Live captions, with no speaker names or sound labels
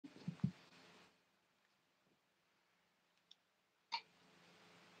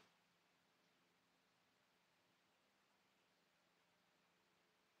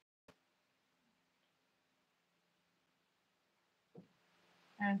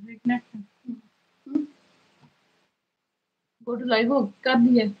ऐसे connect go to live हो कर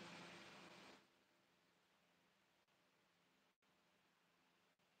दिया।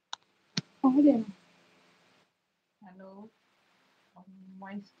 हेलो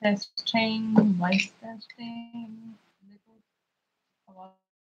वॉइस टेस्टिंग देखो आवाज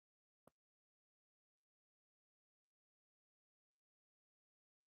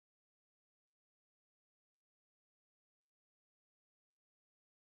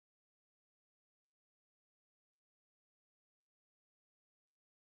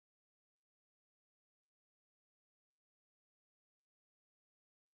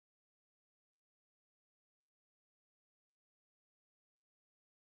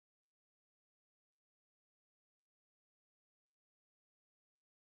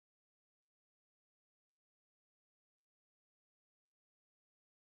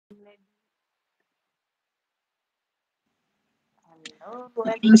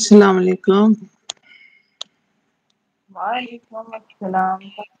अस्सलाम वालेकुम। वालेकुम अस्सलाम।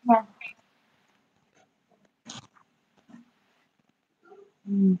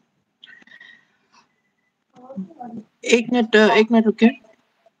 एक मिनट रुके।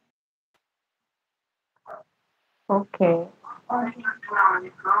 ओके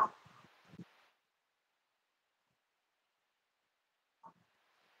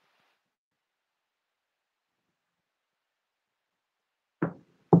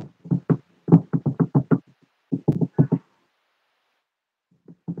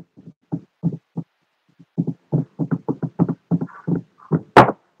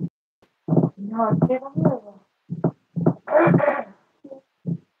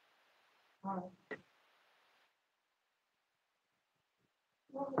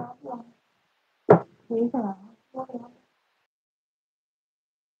ठीक है।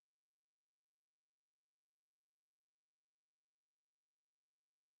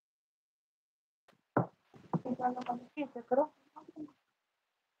 करो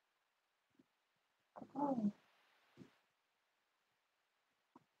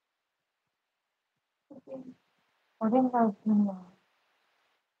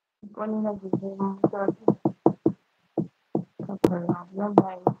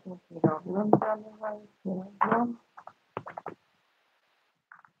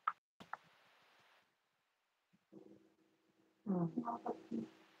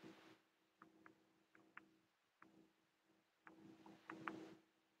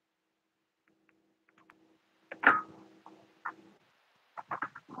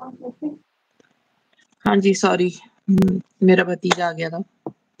हाँ जी सॉरी, मेरा भतीजा आ गया था,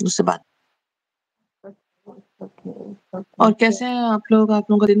 उससे बात। और कैसे हैं आप लोग?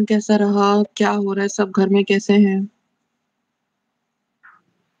 आप लोगों का दिन कैसा रहा? क्या हो रहा है? सब घर में कैसे हैं?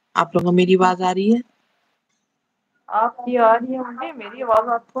 आप लोगों को मेरी आवाज आ रही है? आपकी आ रही है मुझे, मेरी आवाज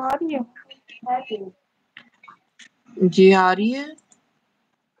आपको आ रही है? जी आ रही है।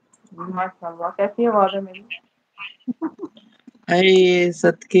 माशाल्लाह, कैसी आवाज है मेरी? अरे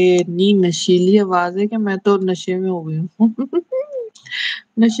सदके इतनी नशीली आवाज है कि मैं तो नशे में हो गई हूँ।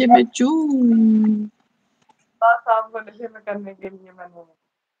 नशे में चूर। बस आपको नशे में करने के लिए मैंने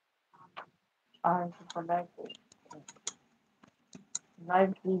आज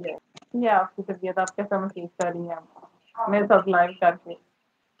लाइव की है। ये आपकी तबीयत आप कैसा महसूस कर रही हैं मेरे साथ लाइव करके?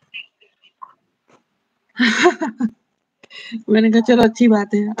 मैंने कहा चलो अच्छी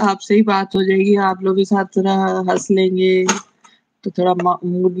बात है, आपसे ही बात हो जाएगी, आप लोग के साथ थोड़ा हंस लेंगे तो थोड़ा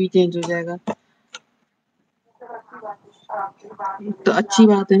मूड भी चेंज हो जाएगा। तो अच्छी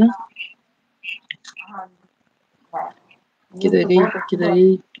बात है ना। हाँ जी, ये किधर तो गई बहुत अच्छी किधर बात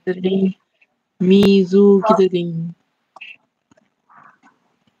गई किधर गई मीजू किधर गई?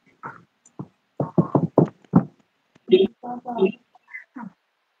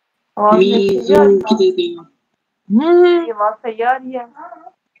 आवाज मेरी सही मीजू आ रही है? किधर गई? मेरी आवाज सही आ रही है?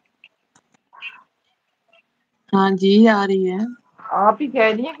 हाँ जी आ रही है। आप ही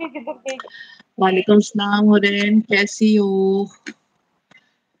कह रही है कि किधर गई? वालेकुम सलाम हुरैन, कैसी हो?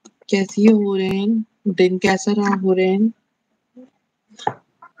 कैसी हो हुरैन? दिन कैसा रहा हुरैन?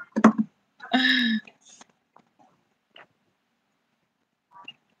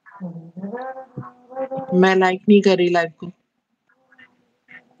 मैं लाइक नहीं कर रही लाइव को।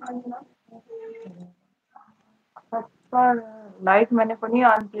 पर लाइट मैंने को नहीं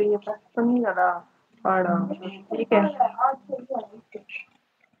ऑन की है, बस तो नहीं लगा। पर ठीक है,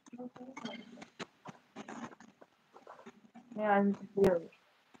 मैं ऑन की है।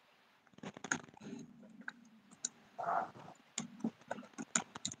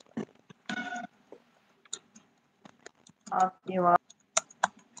 आपकी आवाज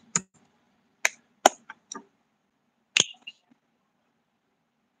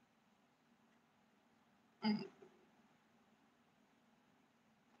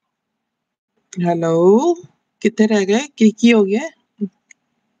हेलो, कितने रह गए? की हो गया?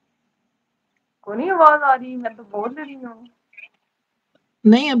 को नहीं आवाज आ रही, मैं तो बोल रही हूँ।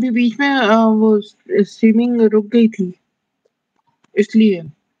 नहीं, अभी बीच में वो स्ट्रीमिंग रुक गई थी इसलिए।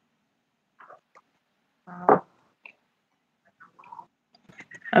 हाँ।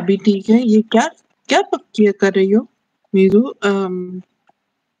 अभी ठीक है। ये क्या क्या पक्की कर रही हो मीजू?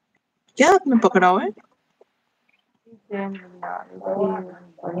 क्या आपने पकड़ा हुआ है? चैन नहीं आ रही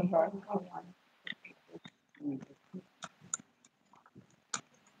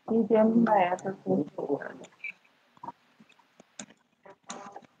थी, चैन नहीं आया तो फिर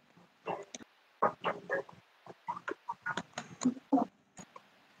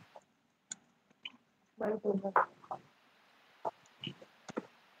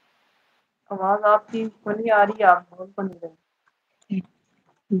आवाज आपकी को नहीं आ रही, आप बोल तो नहीं रहे।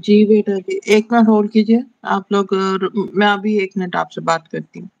 जी बेटा जी, 1 मिनट होल्ड कीजिए आप लोग। मैं अभी 1 मिनट आपसे बात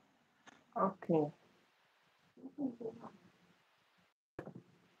करती हूँ। Okay.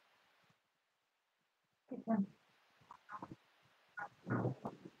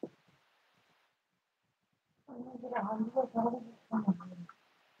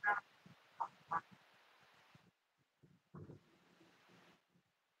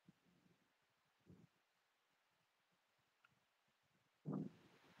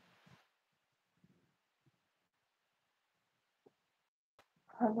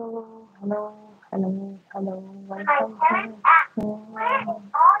 Hello hello hello hello, welcome to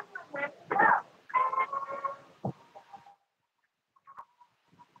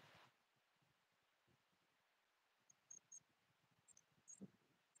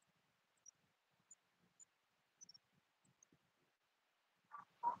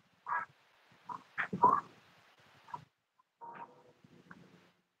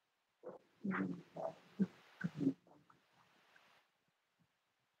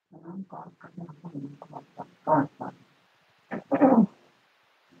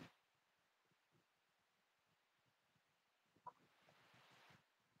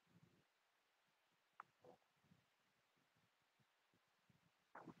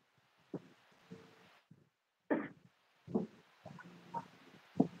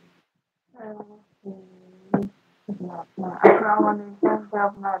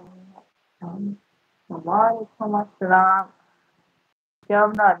वालेकुम अस्सलाम। क्या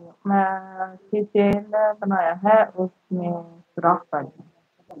बना रही हूँ मैं? किचन बनाया है, उसमें सुराख पाई।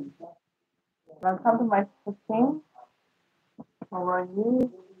 Welcome to my cooking. How are you?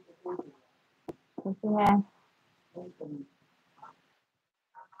 कैसी हैं?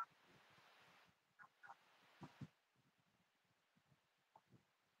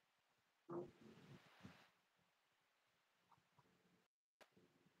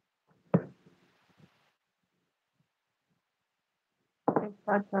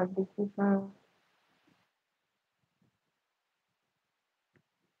 अच्छा difficult.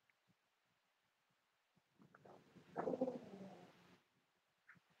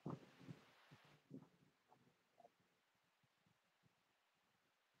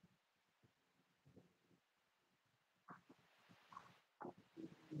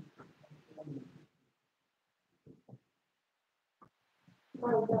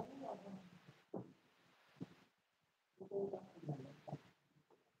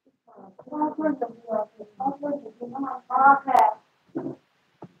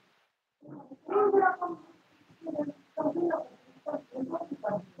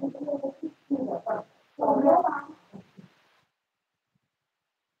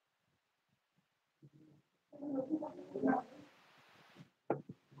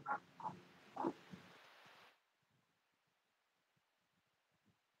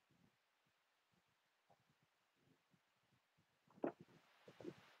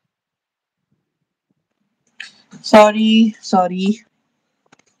 Sorry sorry.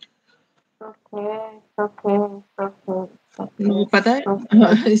 Okay okay okay मुझे पता है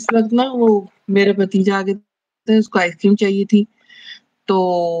ओके। इस वक्त ना वो मेरा भतीजा आ गया था, उसको आइसक्रीम चाहिए थी।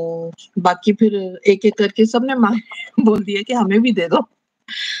 तो बाकी फिर एक एक करके सबने माँ बोल दिया कि हमें भी दे दो।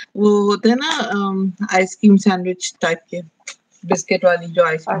 वो होते हैं ना आइसक्रीम सैंडविच टाइप के, बिस्किट वाली जो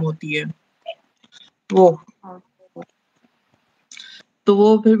आइसक्रीम होती है वो। तो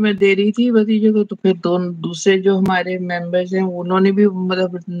वो फिर मैं दे रही थी भतीजे को, तो फिर दोनों दूसरे जो हमारे मेंबर्स हैं उन्होंने भी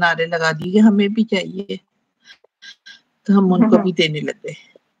मतलब नारे लगा दिए कि हमें भी चाहिए, तो हम उनको भी देने लगे।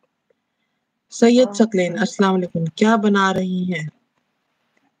 सैयद सकलेन, अस्सलाम वालेकुम, क्या बना रही हैं?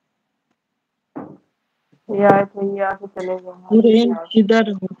 ये आए थे, ये आके चले हुरैन गए।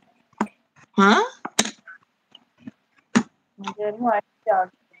 किधर हो? हाँ, मुझे नहीं आए थे,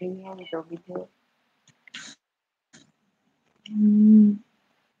 आके चले गए हैं जो भी थे।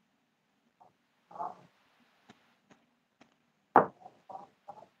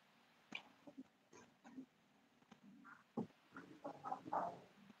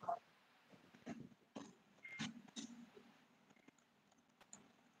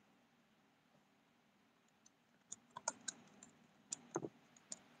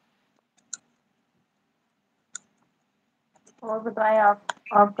 और बताएं आप,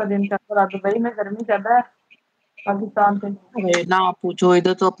 आपका दिन कैसा रहा? दुबई में गर्मी ज्यादा है पाकिस्तान से? अरे ना पूछो,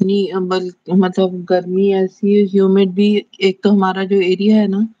 इधर तो अपनी मतलब गर्मी ऐसी है, ह्यूमिड भी। एक तो हमारा जो एरिया है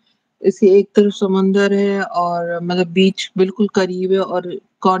ना, इसे एक तरफ समंदर है और मतलब बीच बिल्कुल करीब है और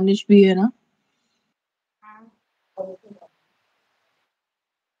कॉर्निश भी है ना।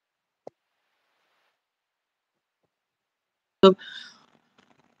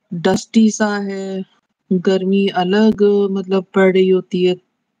 डस्टी सा है, गर्मी अलग मतलब पड़ रही होती है।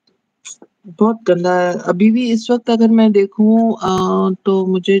 बहुत गंदा है अभी भी। इस वक्त अगर मैं देखूं तो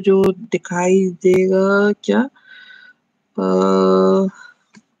मुझे जो दिखाई देगा क्या, अ,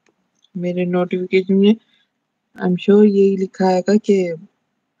 मेरे नोटिफिकेशन में आई एम श्योर यही लिखा है कि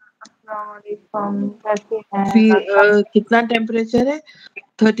अस्सलाम वालेकुम, कैसे हैं? फिर नाश्ता? कितना टेम्परेचर है,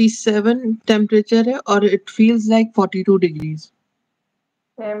 37 टेम्परेचर है और it feels like 42 degrees.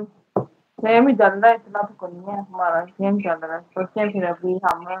 Same, same ही चल रहा है, इतना तो कोई नहीं है, हमारा सेम चल रहा है। सोचे फिर अभी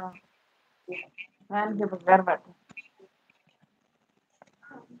हम फैन के बगैर बैठे।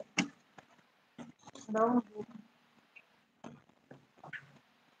 हेलो।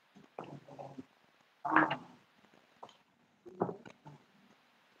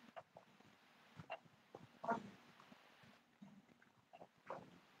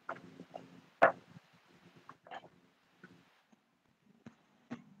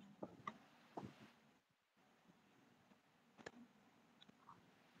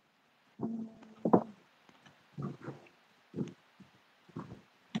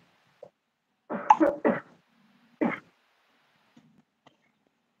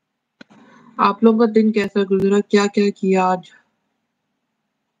 आप लोगों का दिन कैसा गुजरा, क्या क्या किया आज?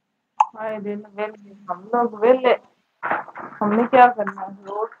 आए दिन वेले, हम लोग वेले, हमने क्या करना है,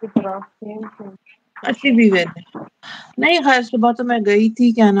 रोज की तरह सेम सेम। अच्छी भी वेल नहीं, खैर सुबह तो मैं गई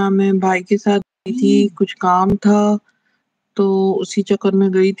थी, क्या नाम है, भाई के साथ गई थी, कुछ काम था तो उसी चक्कर में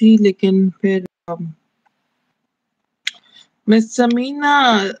गई थी। लेकिन फिर मिस समीना,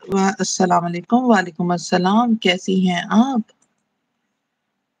 अस्सलाम वालेकुम। वालेकुम अस्सलाम, कैसी हैं आप?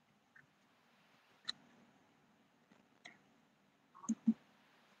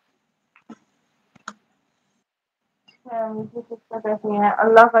 मुझे कितना कैसी हैं?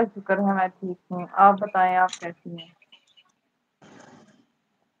 अल्लाह का शुक्र है, मैं ठीक हूँ। आप बताएं, आप कैसी हैं?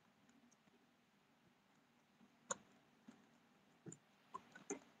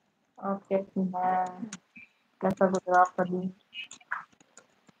 आप कैसी हैं? कैसा गुजरा आपका दिन?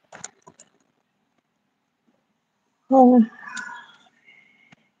 हाँ,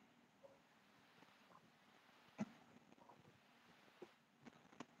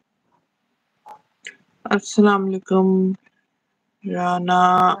 अस्सलाम वालेकुम राना,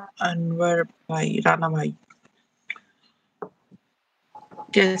 अनवर भाई, राना भाई,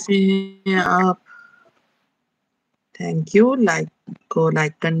 कैसे हैं आप? थैंक यू लाइक को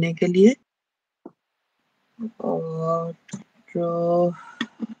लाइक करने के लिए। और जो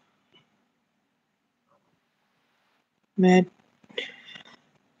मैं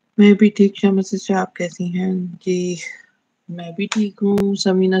मैं भी ठीक, शमा सिस्टर आप कैसी हैं? जी मैं भी ठीक हूँ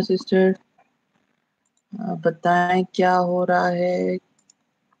समीना सिस्टर। आप बताएं क्या हो रहा है,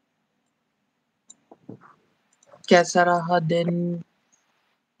 कैसा रहा दिन?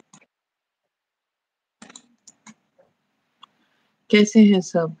 कैसे हैं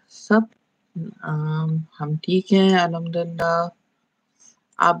सब सब? हम ठीक हैं अल्हम्दुलिल्लाह।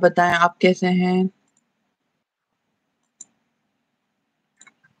 आप बताएं आप कैसे हैं?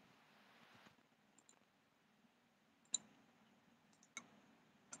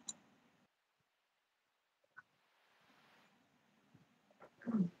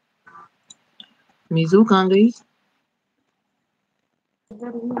 मीजू कहाँ गई?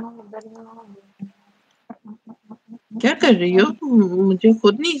 इधर ही हूँ, इधर ही हूँ। क्या कर रही हो? मुझे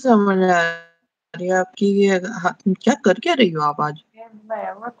खुद नहीं समझ आ रही आपकी ये क्या कर क्या रही हो आप आज? ये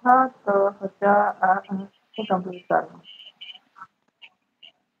बनाया हुआ था तो सोचा इसे कंप्लीट कर लूँ।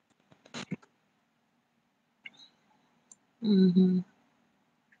 हम्म।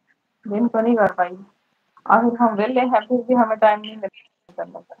 दिन तो नहीं कर पाई, आखिर हम वेले हैं फिर भी हमें टाइम नहीं मिलता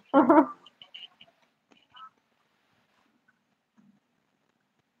करने का।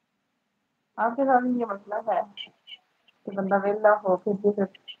 आपके साथ ये मसला है कि बंदा वेला हो फिर भी फिर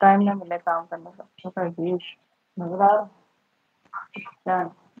टाइम ना मिले काम करने का, तो फिर अजीब नजर आ रहा है।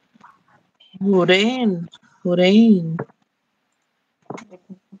 हुरैन, हुरैन,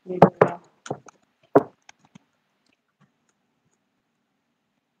 देखिए कंप्लीट हो गया।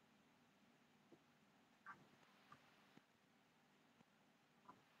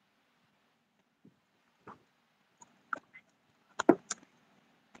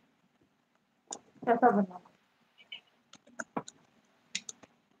 कैसा बना?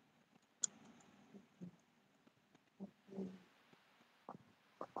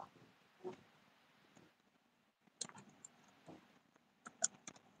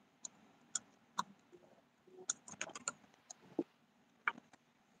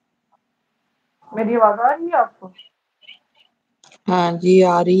 मेरी आवाज आ रही है आपको? हाँ जी,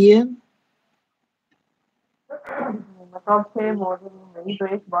 आ रही है। मैं तो आपसे बोल रही हूँ, मेरी तो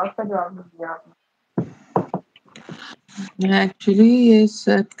एक बात का जवाब नहीं दिया आपने। मैं एक्चुअली ये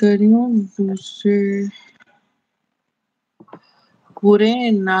सेट कर रही हूँ दूसरे।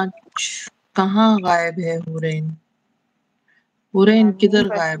 हुरैन नाच कहाँ गायब है? हुरैन हुरैन मैं नहीं किधर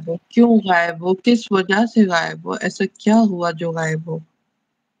बैठी, गायब हो? क्यों गायब हो? किस वजह से गायब हो? ऐसा क्या हुआ जो गायब हो?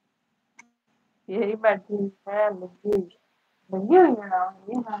 यही बैठी है, लगी लगी हुई है ना,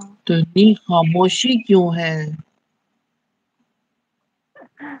 ये ना। तो इतनी खामोशी क्यों है?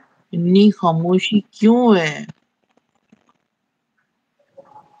 इतनी खामोशी क्यों है?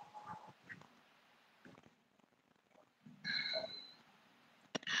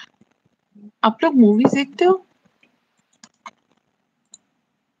 आप लोग मूवीज देखते हो?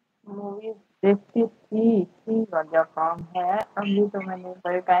 मूवी देखती थी क्या काम है, अभी तो मैंने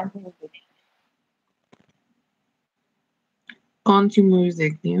बड़े टाइम से नहीं देखी। कौन सी मूवीज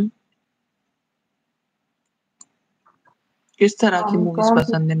देखती हैं? किस तरह की मूवीज कौन सी?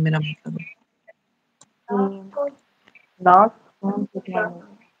 पसंद है, मेरा मतलब है। लास्ट कौन सी?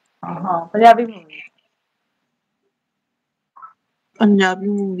 हाँ, पंजाबी मूवी पंजाबी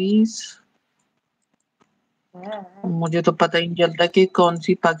मूवीज है। मुझे तो पता ही नहीं चलता कि कौन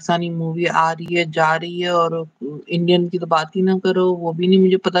सी पाकिस्तानी मूवी आ रही है, जा रही है, और इंडियन की तो बात ही ना करो, वो भी नहीं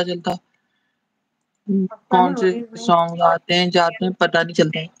मुझे पता चलता। पाकिस्तानी कौन से मूवीज नहीं, सॉन्ग आते हैं जाते हैं पता नहीं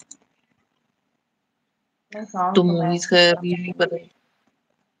चलता है। नहीं सॉन्ग तो तो मैं मूवीज का भी नहीं पता,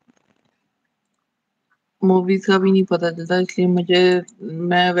 मूवीज का भी नहीं पता चलता, इसलिए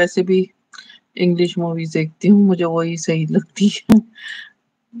मैं वैसे भी इंग्लिश मूवीज देखती हूँ, मुझे वही सही लगती है।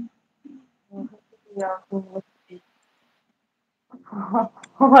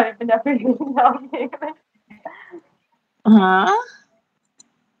 हमारे पंजाबी फिल्म आप देख रहे हैं। हाँ।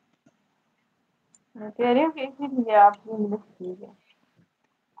 मैं कह रही हूँ कि इसीलिए आपकी इंग्लिश ठीक है।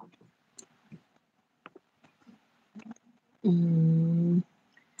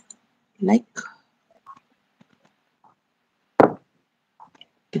 लाइक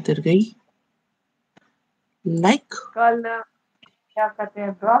किधर गई? लाइक कल क्या कहते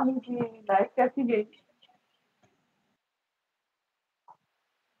हैं, ड्रा हुई थी, लाइफ कैसी गई?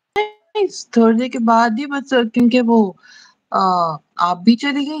 थर्सडे के बाद ही बस, क्योंकि वो आ, आप भी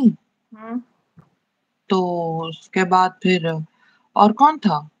चली गई, हम्म। तो उसके बाद फिर और कौन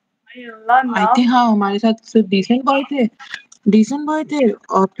था? अल्लाह आई थिंक, नाम। हाँ, हमारे साथ सिर्फ डिसेंट बॉय थे। डिसेंट बॉय थे,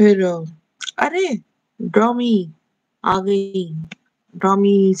 और फिर अरे ड्रॉमी आ गई,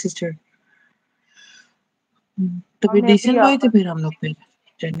 ड्रॉमी सिस्टर। तो फिर हमने अभी डिसेंट बॉय थे, आता। फिर हम लोग फिर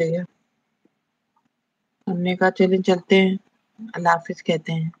चले गए। हमने कहा चले चलते हैं, अल्लाह हाफिज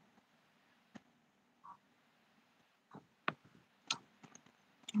कहते हैं,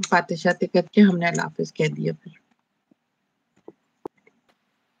 बातें शातें करके हमने अल्लाह हाफिज कह दिया फिर।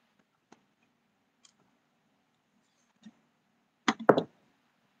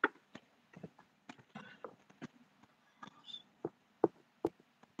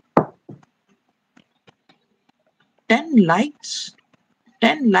 टेन लाइक्स,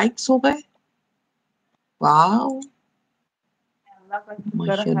 10 लाइक्स हो गए। वाह, अल्लाह का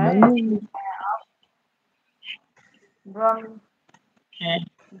शुक्र है, माशाल्लाह आप ड्रामी है।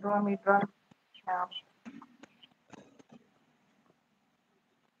 ड्रामी ड्रामी आप।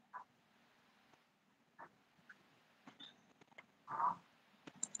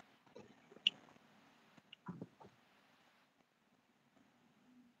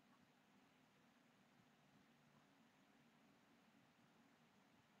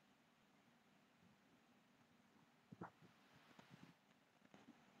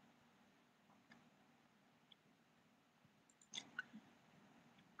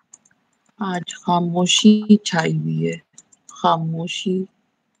 आज खामोशी छाई हुई है, खामोशी।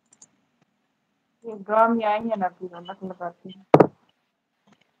 ये ड्रामी आई है ना, फिर रौनक लगाती है।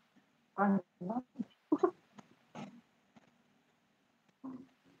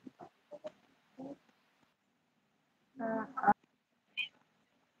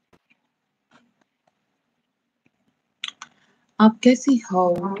 आप कैसी हो?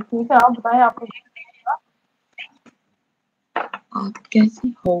 ठीक है, आप बताएं आपको। आप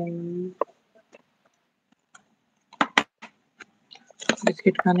कैसी हो?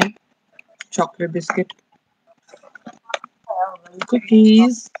 बिस्किट खाने? Chocolate biscuit,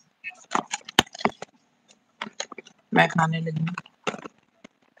 cookies. मैं खाने लगी।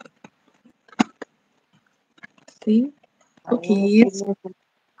 सी, कुकीज,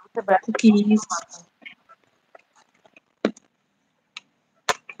 कुकीज।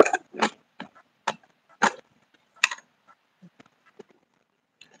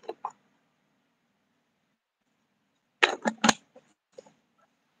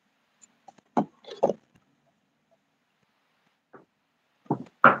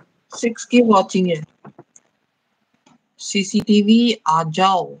 6 की वॉचिंग है। सीसीटीवी आ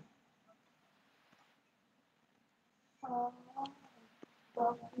जाओ।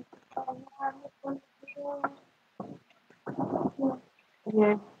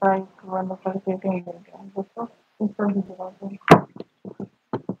 ये बाइक वाला करके कहीं मिल गया दोस्तों, इसको भी जवाब दो।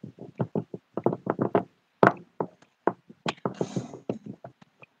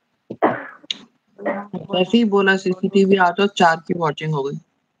 ऐसे ही बोला सीसीटीवी आ जाओ, 4 की वॉचिंग हो गई।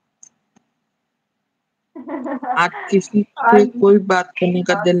 आज किसी से कोई बात करने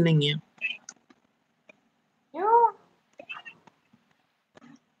का दिल नहीं है। क्यों?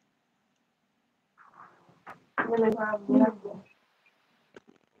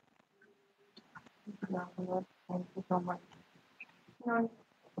 Thank you so much.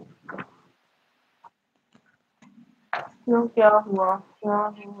 क्यों? क्या हुआ? क्या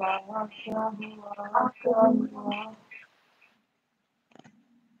हुआ? क्या हुआ? क्या हुआ?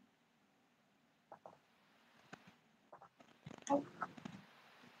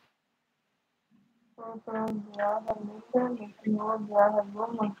 तो गया है नीचे, लेकिन हो गया है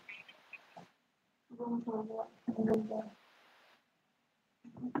गुम हो गया, मिल गया।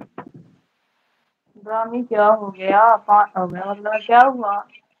 ड्रामी क्या हो गया? पाँच हो गया मतलब क्या हुआ?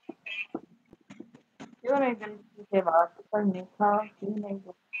 क्यों नहीं दिल से बात करनी था? क्यों नहीं?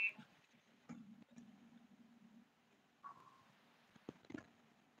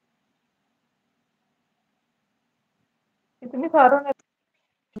 इतनी सारों ने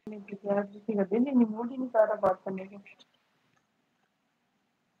किसी का दिल ही नहीं, मूड ही नहीं सारा बात करने को।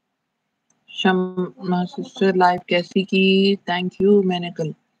 शम्मा सिस्टर लाइव कैसी की? Thank you. मैंने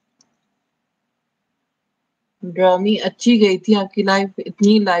कल ड्रामी अच्छी गई थी आपकी लाइव,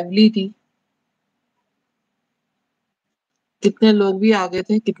 इतनी लाइवली थी। कितने लोग भी आ गए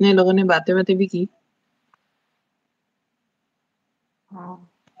थे, कितने लोगों ने बातें बातें भी की। हाँ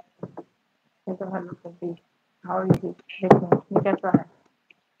ये तो हेलो करती। How is it? देखो ये कैसा है,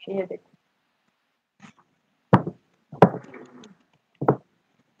 ये देखो।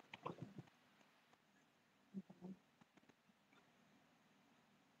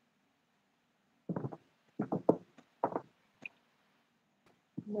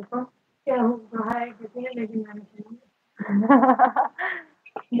 देखो क्या हो रहा है किसी ने, लेकिन मैंने सुना।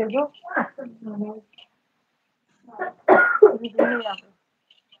 देखो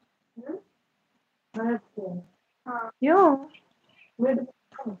क्यों?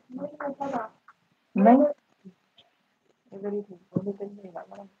 नहीं इधर ही थी, उधर नहीं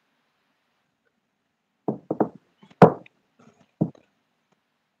लगा।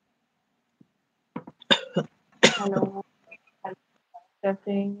 Hello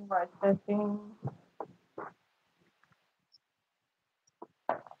testing voice testing.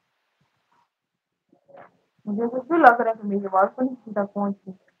 मुझे कुछ भी लग रहा है कि मेरी आवाज तो नहीं सीधा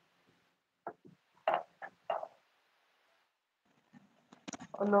पहुंची।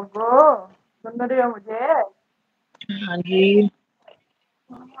 लोगो सुन रहे हो मुझे? हाँ जी।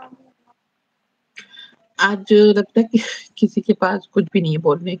 आज लगता है कि किसी के पास कुछ भी नहीं है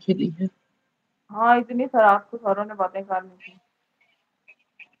बोलने के लिए। हाँ इतनी रात को सारों ने बातें कर ली थी।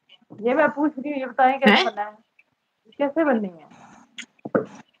 ये मैं पूछ रही हूँ, ये बताएं कैसे हैं? बनना है, कैसे बननी है?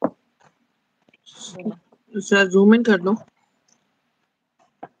 सर जूम इन कर लो।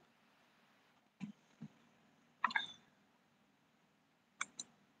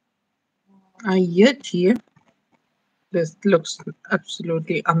 ये अच्छी है। This looks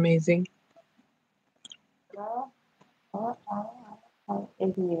absolutely amazing.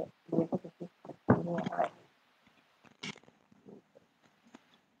 एक ये तो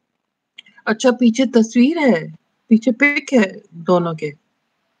अच्छा पीछे तस्वीर है, पीछे पिक है दोनों के।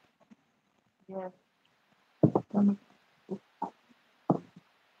 ये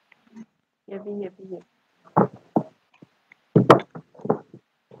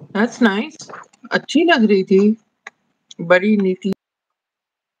That's nice. अच्छी लग रही थी, बड़ी नीटली।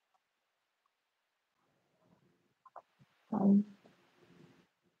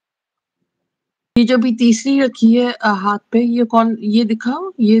 ये जो भी तीसरी रखी है हाथ पे, ये कौन? ये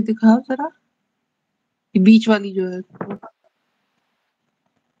दिखाओ, ये दिखाओ जरा, ये बीच वाली जो है।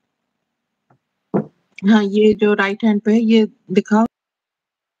 हाँ ये जो राइट हैंड पे है, ये दिखाओ,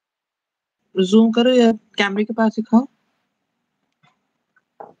 जूम करो या कैमरे के पास दिखाओ।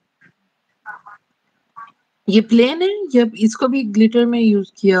 ये प्लेन है या इसको भी ग्लिटर में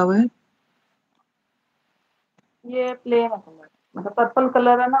यूज किया हुआ है? ये प्लेन है कलर, मतलब पर्पल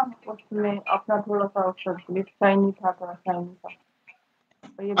कलर है ना, उसमें अपना थोड़ा सा उसका ग्लिट शाइनी था, थोड़ा शाइनी था,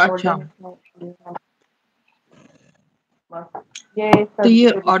 तो ये अच्छा गोल्डन इसमें बस ये तो ये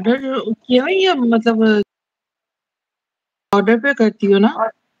सर्दी पे ऑर्डर किया है या मतलब ऑर्डर पे करती हो ना?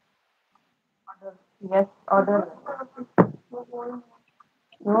 यस ऑर्डर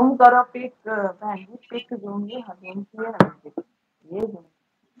जूम करो पिक बहन जी पिक जूम ये हाँ जूम किए ना ये जूम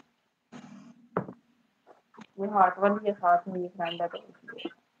ये हार्ट वाली है साथ में ये फ्रेंड है तो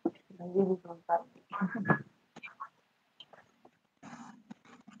इसलिए ये भी जूम कर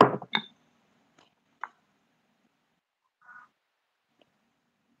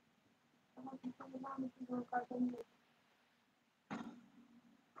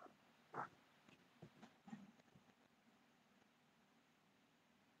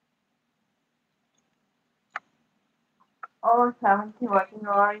और 70 watching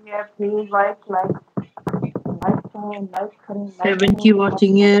और ये प्लीज लाइक करें 70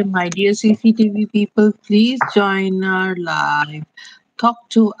 watching here, my dear CCTV people. Please join our live. Talk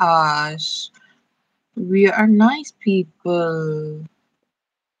to us. We are nice people.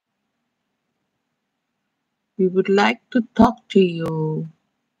 We would like to talk to you.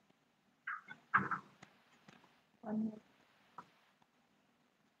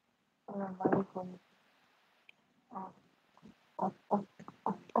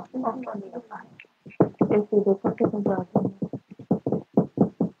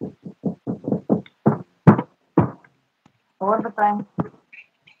 और बताएं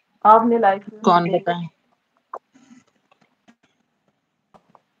आपने लाइफ कौन बताएं?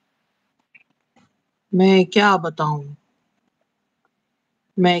 मैं क्या बताऊं?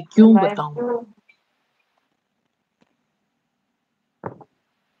 मैं क्यों बताऊं?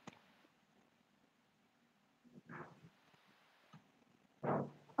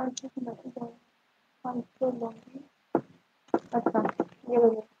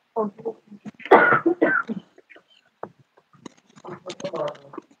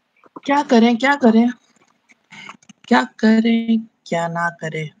 क्या करें क्या करें क्या करें क्या ना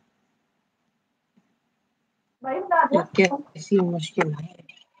करें ये कैसी मुश्किल है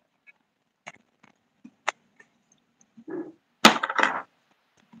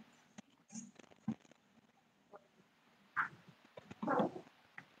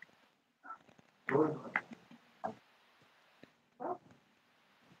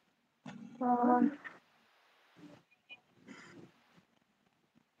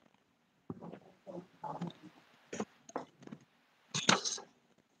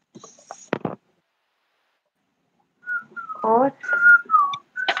और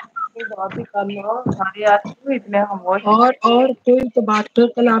बात ही कर लो सारे आज क्यों इतने खामोश और कोई तो बात कर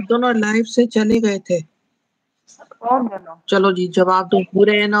कल आप दोनों लाइव से चले गए थे कौन दोनों चलो जी जवाब दो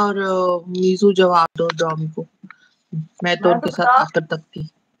हुरैन और मीजू जवाब दो ड्रामी को मैं तो उनके साथ आकर तक थी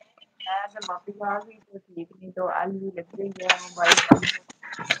मैं जब वापस आ गई तो ठीक नहीं तो एल भी लग गई है मोबाइल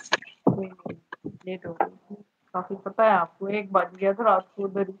फोन लेट हो गई काफी पता है आपको 1 बज गया था रात को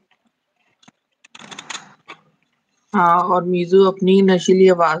उधर हाँ और मीजू अपनी नशीली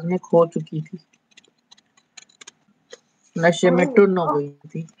आवाज में खो चुकी थी नशे में टुन हो गई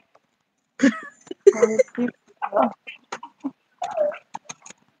थी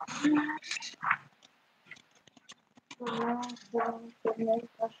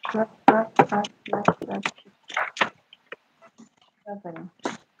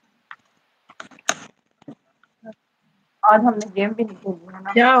आज हमने गेम भी नहीं खेली है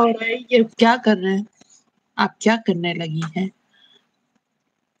ना क्या हो रहा है ये क्या कर रहे हैं आप क्या करने लगी हैं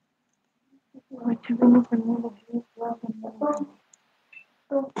कुछ भी नहीं करने लगी क्या करने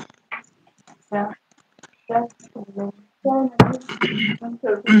तो क्या क्या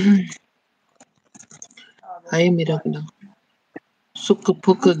हाय मेरा गला सुख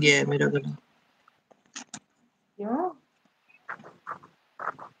फुक गया है मेरा गला क्यों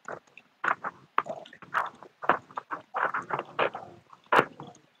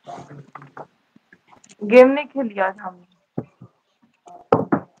गेम नहीं खेली आज हमने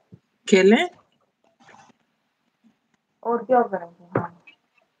खेलें और क्या करेंगे हाँ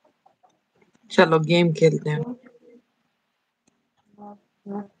चलो गेम खेलते हैं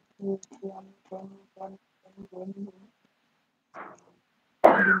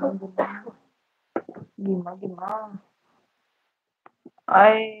गिमा गिमा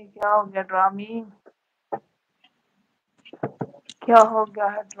आए क्या हो गया ड्रामी क्या हो गया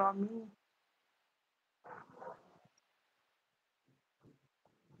है ड्रामी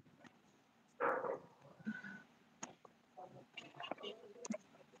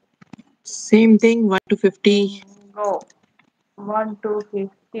Same thing, 1 to 50. Go. 1 to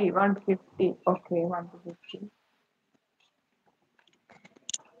 50. 1 to 50. Okay, 1 to 50.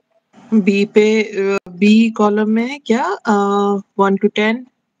 B पे B column में है क्या 1 to 10.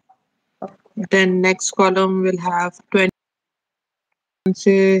 Okay. Then next column will have 20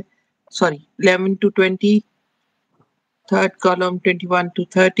 से sorry 11 to 20. Third column 21 to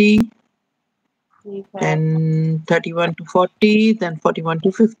 30. ठीक है। then 31 to 40, then 41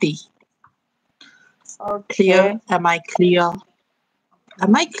 to 50. Okay. Clear? Am I clear?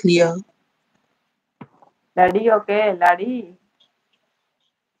 Am I clear? लड़ी okay लड़ी।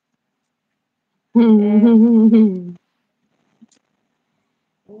 हम्म।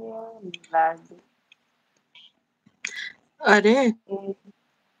 लड़ी। अरे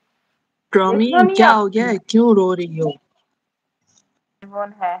टॉमी देखना नहीं क्या हो गया आपको है? क्यों रो रही हो?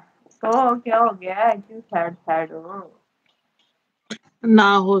 कौन है तो क्या हो गया है क्यों सैड सैड हो। ना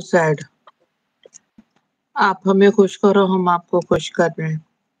हो सैड, आप हमें खुश करो, हम आपको खुश कर रहे हैं।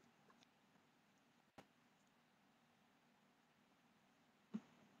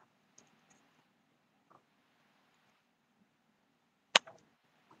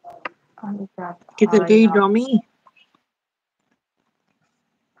 किधर गई टॉमी?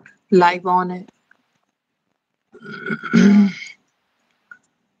 लाइव ऑन है।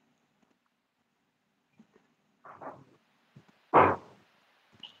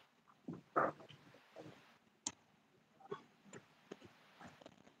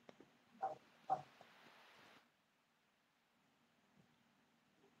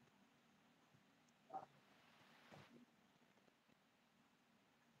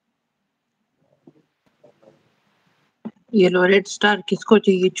 ये लो रेड स्टार, किसको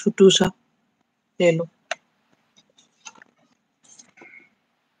चाहिए छोटू सा? ले लो।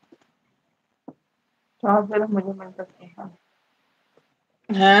 फिर मुझे मिल सकते हैं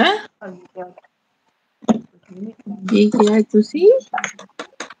हैं? ये क्या है तुसी?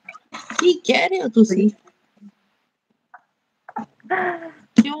 की कह रहे हो तुसी?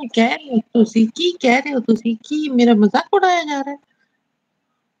 क्यों कह रहे हो तुसी? की कह रहे हो तुसी? की मेरा मजाक उड़ाया जा रहा है?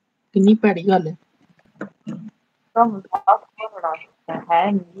 कितनी बड़ी गल है। तो मजाक कौन उड़ा सकता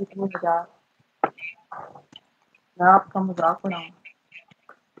है नहीं इतनी मजाक मैं आपका मजाक उड़ाऊं।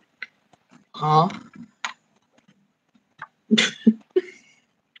 हाँ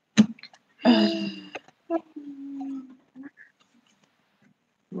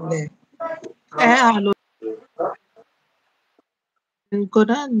ले हालो इनको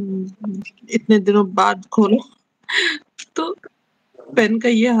ना, इतने दिनों बाद खोलो तो पेन का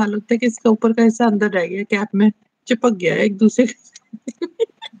ये हाल होता है कि इसका ऊपर का हिस्सा अंदर रह गया, कैप में चिपक गया है एक दूसरे के।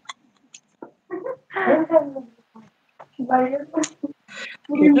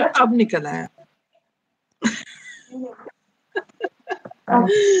 अब निकल आया।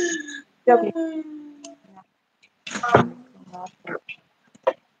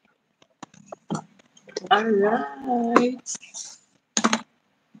 Alright.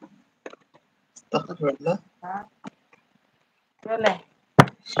 Astaghfirullah. चले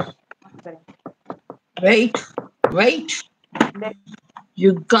Wait, wait.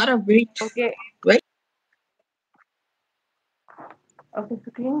 You gotta wait. Okay Wait. Okay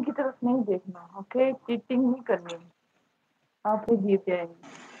screen की तरफ नहीं देखना ओके चीटिंग नहीं करनी आप ही जीत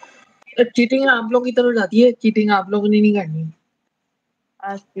जाएंगे। चीटिंग आप लोगों की तरफ जाती है, चीटिंग आप लोगों ने नहीं करनी।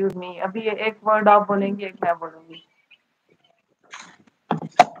 एक्सक्यूज मी अभी एक वर्ड आप बोलेंगे एक मैं बोलूंगी।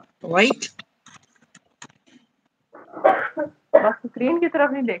 Wait. बस स्क्रीन की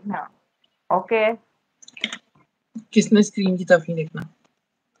तरफ नहीं देखना ओके। किसने स्क्रीन की तरफ नहीं देखना?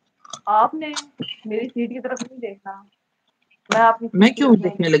 आपने मेरी सीट की तरफ नहीं देखना मैं आपकी मैं सीट की क्यों तरफ नहीं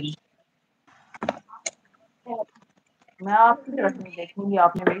देखने लगी? देखूंगी मैं आपकी तरफ नहीं देखूंगी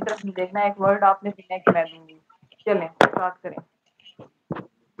आपने मेरी तरफ नहीं देखना एक वर्ड आपने देना है कि मैं दूंगी। चलें स्टार्ट करें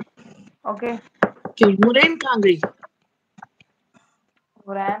ओके। क्यों मुरैन कहाँ गई?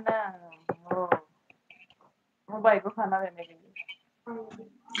 हुरैन वो भाई को खाना देने के लिए।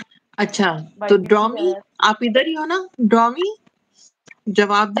 अच्छा भाई तो पीछे ड्रॉमी, है आप इधर ही हो ना? ड्रॉमी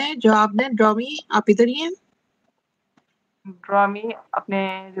जवाब दें, जवाब दें। ड्रॉमी आप इधर ही हैं? ड्रामी अपने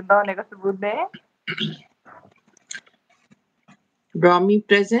जिंदा होने का सबूत दे। ड्रॉमी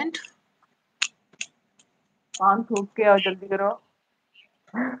प्रेजेंट। पान थूक के और जल्दी करो।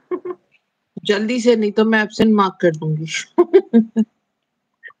 जल्दी से, नहीं तो मैं एब्सेंट मार्क कर दूंगी।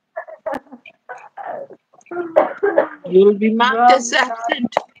 You will be marked as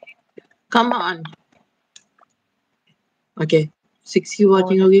absent. Come on. Okay. 6 की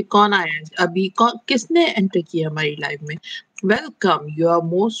वॉचिंग होगी। कौन आया है अभी? कौन किसने एंटर किया हमारी लाइव में? Welcome, you are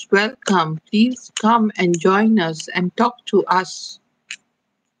most welcome. Please come and join us and talk to us.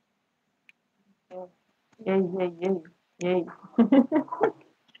 यही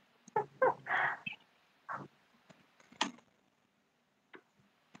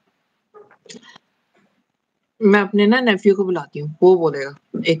मैं अपने ना नेफ्यू को बुलाती हूँ, वो बोलेगा।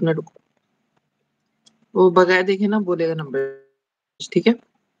 एक मिनट रुको, वो बगैर देखे ना बोलेगा नंबर। ठीक है?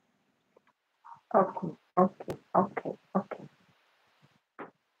 Okay okay okay okay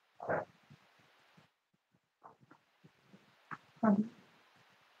Yes.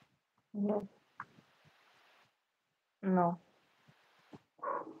 No.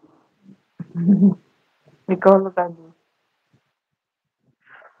 Because of that.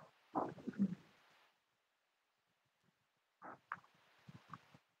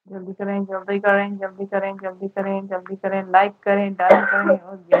 जल्दी करें, जल्दी करें, जल्दी करें, जल्दी करें, जल्दी करें, लाइक करें, डन करें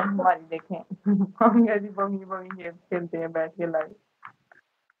और गेम हमारी देखें। हम ऐसी बंगी बंगी गेम खेलते हैं बैठ के लाइव।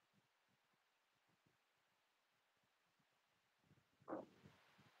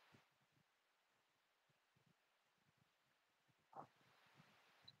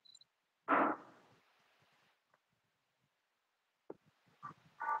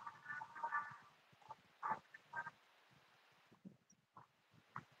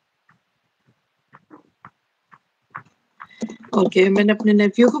 ओके, मैंने अपने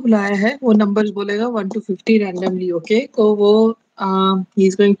नेफ्यू को बुलाया है, वो नंबर्स बोलेगा 1 to 50 रैंडमली। ओके, तो वो he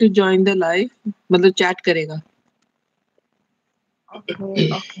is going to join the live, मतलब चैट करेगा। Okay okay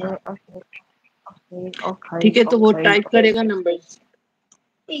okay okay okay ठीक है, तो वो ओके टाइप करेगा नंबर्स।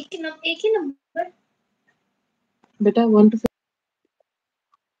 एक ही नंबर बेटा 1 to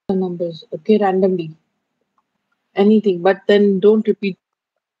 50 numbers, okay, randomly, anything, but then don't repeat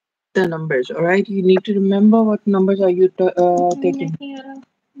the numbers. All right, you need to remember what numbers are you taking.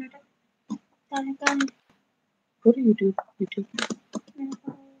 Go to YouTube.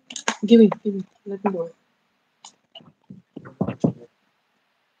 Give me, let me know.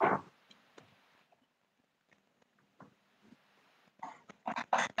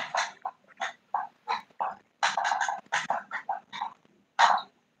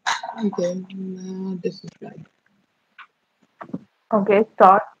 Okay, this is right. Okay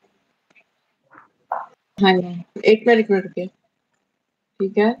start. Hang on, 1 minute रुकिए।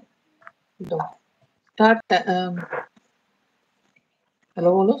 ठीक है, दो start.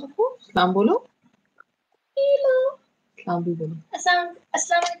 Hello बोलो सबको, सलाम बोलो। Hello, सलाम भी बोलो। अस्सलाम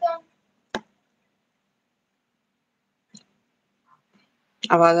वालेकुम।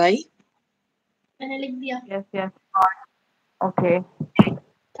 आवाज आई? मैंने लिख दिया। Yes yes okay.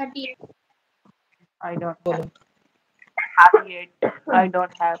 38 I don't बोलो। 38 I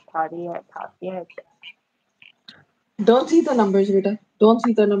don't have 38। Don't see the numbers, beta. Don't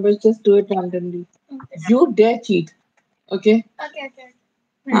see the numbers. Just do it randomly. You dare cheat, okay? Okay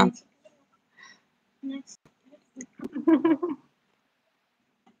हाँ। नेक्स्ट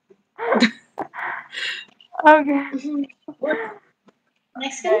ओके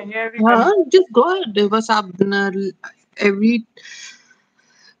नेक्स्ट ये भी हाँ, just go ahead. बस आप every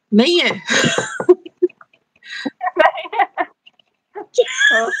नहीं है।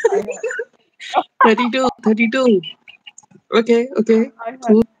 Oh, I have. 32. Okay. I have.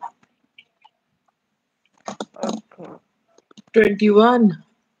 Cool. Okay. 21.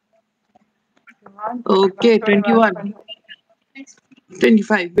 21, Okay, 21, 21.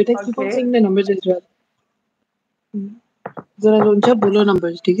 25. Beta keep on Okay. saying the numbers as well. जरा लोंचा बोलो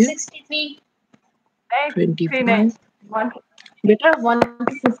numbers, ठीक है? 63 नहीं, नहीं, 25. one, बेटा 1 to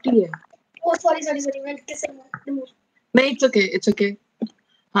 50 है। ओह सॉरी मैं कैसे नहीं, it's okay.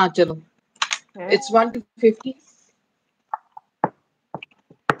 हाँ चलो। okay, It's 1 to 50.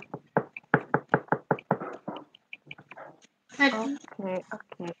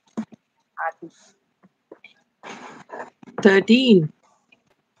 okay. आदि 13.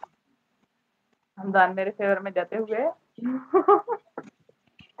 हमदान मेरे फेवर में जाते हुए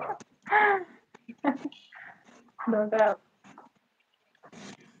don't have.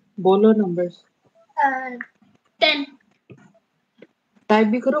 बोलो numbers. 10 टाइप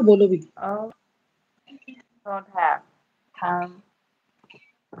भी करो, बोलो भी। Oh, don't have.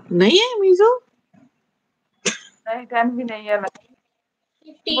 नहीं है मीजो? नहीं 10 भी नहीं है। मैं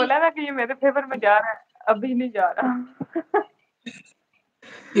 50 बोला ना कि ये मेरे फेवर में जा रहा है, अभी नहीं जा रहा।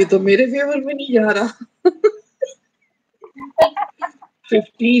 ये तो मेरे फेवर में नहीं जा रहा।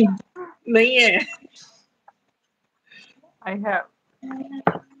 15 नहीं है। I have.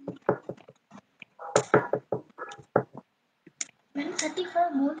 मैंने 34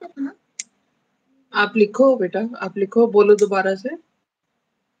 बोल दिया था ना। आप लिखो बेटा, आप लिखो, बोलो दोबारा से।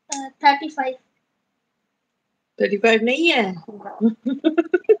 35 35 नहीं है।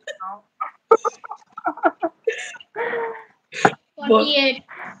 48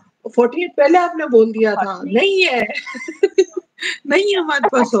 48 पहले आपने बोल दिया था। नहीं है। नहीं है, मत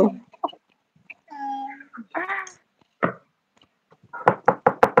बसो।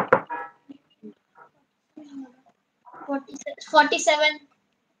 47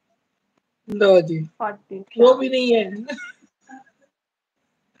 लो जी, 40. वो भी नहीं है।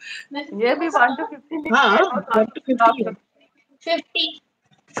 ये भी 1 to 50 नहीं हाँ, है। 1 to 50 है। 50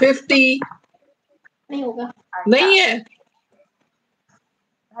 50 नहीं होगा। नहीं है।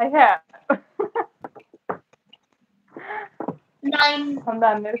 I have. 9. हम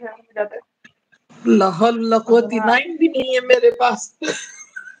 99 से में जाते हैं। लाहौल लकवती 9 भी नहीं है मेरे पास।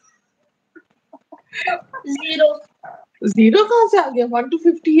 0. 0 कहाँ से आ गया? 1 to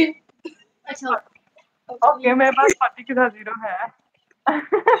 50 है। अच्छा ओके मेरे पास 40 के साथ 0 है।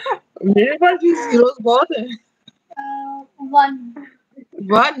 मेरे पास भी zeros बहुत है। 1.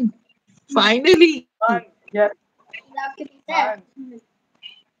 1 फाइनली। 1 yes आपके पास है?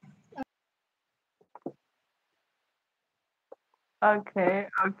 1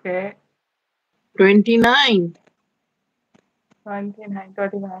 okay 29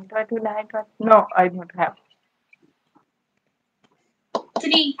 29 no I don't have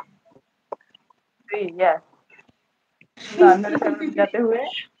 3. 3 yes 99 से में जाते हुए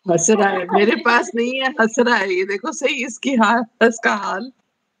हंस रहा है, मेरे पास नहीं है, हंस रहा है। ये देखो सही इसकी हाल, इसका हाल।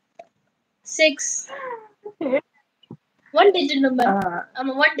 6. 1 digit number. I'm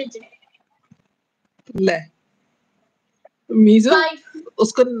a 1 digit. ले मीजू 5.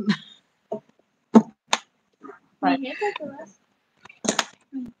 उसको नहीं है तो बस।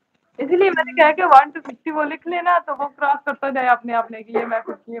 इसलिए मैंने कहा कि 1 to 50 वो लिख लेना तो वो क्रॉस करता जाए अपने अपने की। ये मैं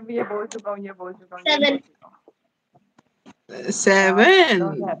कुछ ये बोल चुका हूँ ये बोल चुका हूँ 7. 7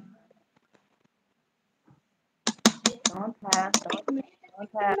 don't have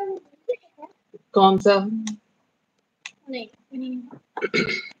कौन सा? नहीं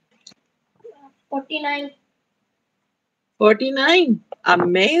 49. 49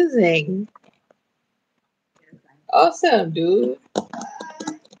 amazing awesome dude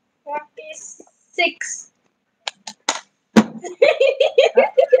 46.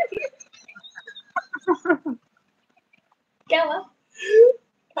 क्या हुआ?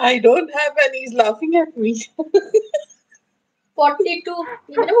 I don't have and he's laughing at me 42.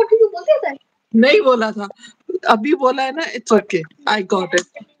 ये मैंने 42 बोल दिया था। नहीं बोला था, अभी बोला है ना। It's okay I got it.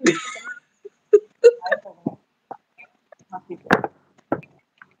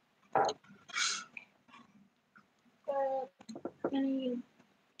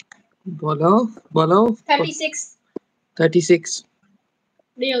 बोलो 36. 36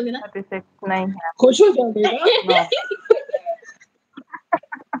 नहीं होगी ना? 36 नहीं है खुश हो जाओगे।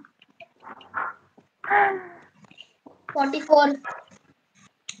 44.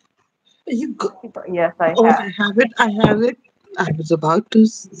 You go. yes I Oh, have I have it. I was about to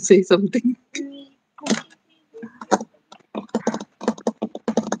say something.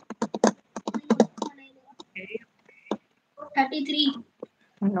 33.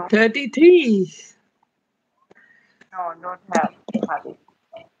 no 33 no don't have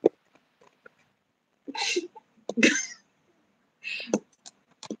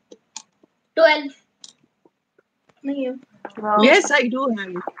 12. नहीं है। Yes, I do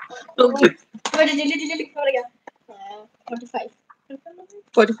have it. Okay. मुझे जल्दी लिखना पड़ेगा। 45.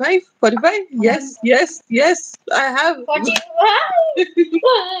 45 yes I have 45.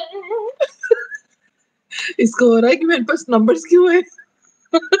 इसको हो रहा है कि मेरे पास नंबर्स क्यों है।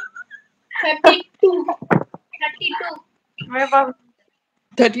 32. 32. मेरे पास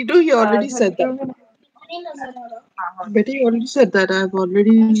 32 you already said that. नहीं नजर आ रहा। Betty you already said that. I've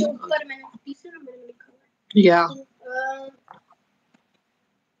already अच्छा ऊपर मैंने तीसरे नंबर में लिखा हुआ है। yeah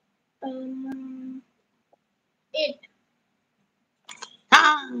 8.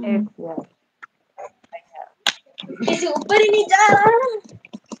 ah. 8 yes किसी ऊपर ही नहीं जा रहा।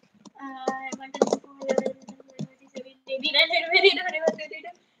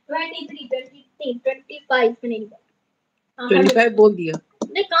 25 बोल दिया।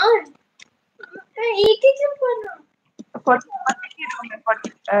 नहीं कहाँ है? एक ही क्यों कर रहा? 40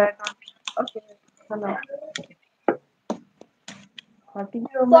 okay चलो 40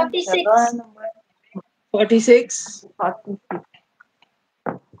 में 46. Number 46 46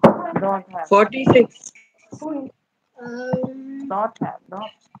 don't have 46 don't have no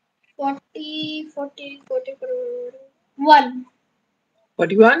 40 1.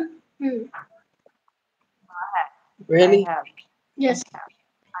 41 really I have Yes.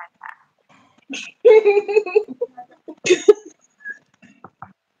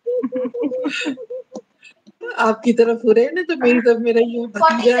 आपकी तरफ हो रहे हैं ना तो मेरी तरफ मेरा ये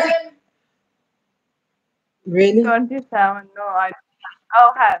भतीजा है 47. really 27 no I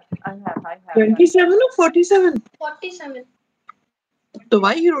have 27 or 47 47. तो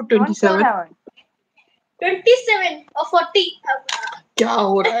why you wrote 27 27 or 40. क्या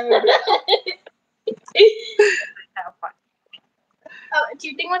हो रहा है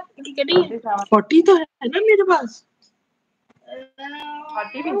चीटिंग मत कर रही है। 40 तो है ना मेरे पास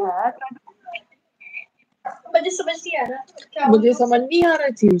 40 भी है मुझे समझ नहीं आ रहा क्या मुझे समझ नहीं आ रहा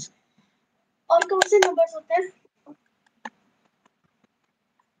चीज और कौन से नंबर्स होते हैं?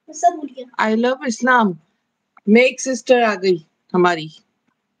 सब भूल गया। I love Islam. Make sister आ गई हमारी।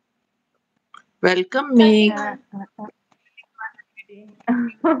 Welcome make.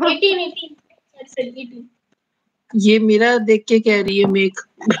 18 sorry 18 ये मेरा देख के कह रही है मेक।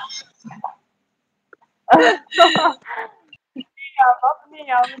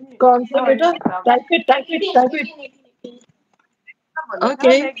 कौन सा बेटा? Type it type it type it. 18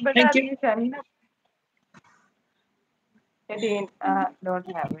 Okay, बेटा thank you. ये शानीना 18 don't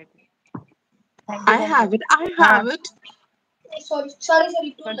have it. Thank you, I thank have you. it. I have it. sorry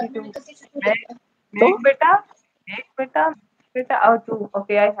 2 22. तो Make beta oh 2.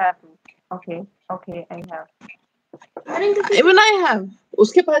 Okay, I have 2. Okay, I have. even I have.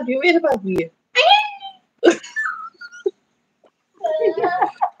 उसके पास भी मेरे पास भी है।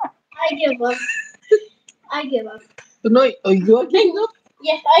 I give up. No, you are giving up.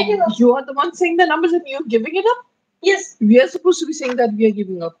 Yes, I give up. You are the one saying the numbers and you are giving it up. Yes, We are supposed to be saying that we are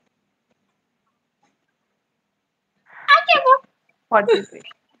giving up. I give up. 43.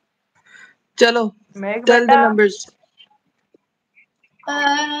 चलो, Make tell the beta numbers.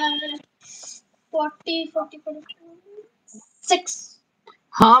 40 6.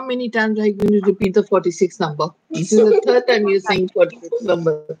 How many times are you going to repeat the 46 number? This is the third time you're saying 46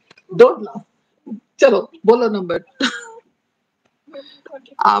 number. Don't laugh. चलो, बोलो number.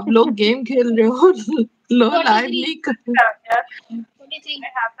 आप लोग game खेल रहे हो, लो live नहीं कर। 43.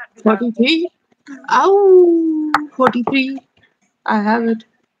 43. Ow, 43. I have it.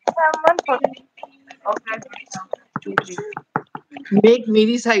 43. Okay, 23. Make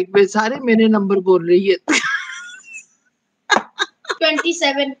मेरी साइड पे सारे मेरे नंबर बोल रही है।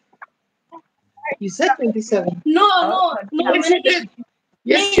 27. You said 27. No. Yes, you did.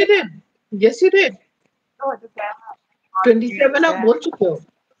 Yes, you did. Yes, you did. तो जो क्या 27 आप बोल चुके हो।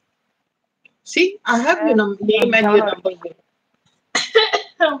 See, I have your name and your number here.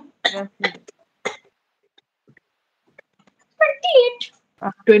 Yes, you did. 28.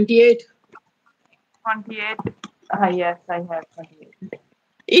 28. 28. Yes, I have 28.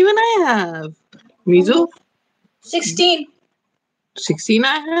 Even I have. Mizu, 16. 16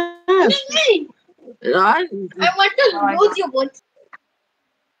 I have. I want to lose you both.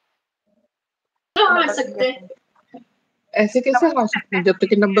 हार सकते हैं। ऐसे कैसे हार सकते हैं? जब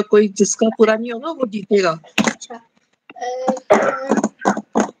तक नंबर कोई जिसका पूरा नहीं होगा वो जीतेगा। अच्छा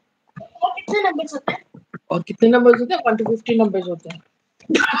और कितने नंबर्स होते हैं? और कितने नंबर्स होते हैं? 1 to 50 नंबर्स होते हैं।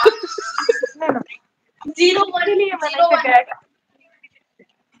 0 1 0 1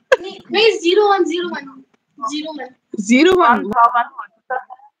 नहीं 0 1 0 1 0 1 0 1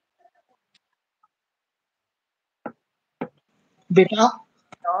 बेटा।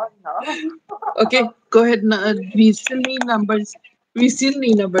 Okay, go ahead. We still need numbers.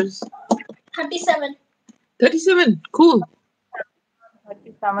 37. 37. Cool.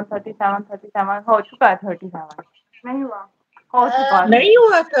 37 हो चुका है 37 नहीं हुआ हो चुका है नहीं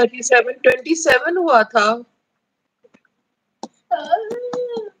हुआ 37 27 हुआ था।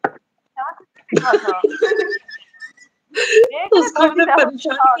 उसको हमने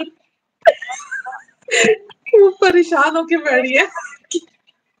परेशान कर वो परेशान होके बैठी है।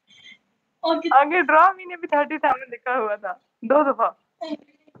 आगे ड्रॉ मैंने भी 37 लिखा हुआ था 2 दफा।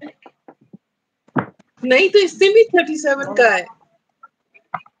 नहीं तो इससे भी 37 का है।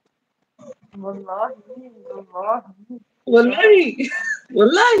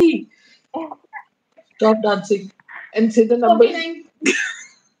 Wallahi. Stop dancing and say the number.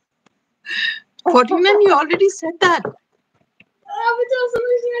 49. You already said that.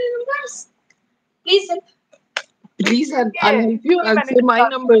 Please, I'll help you. I'll say my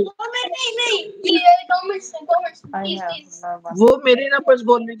numbers. वो मेरे numbers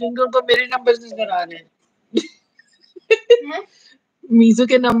बोल रहे जिनको उनको मेरे numbers नजर आ रहे हैं। मीजू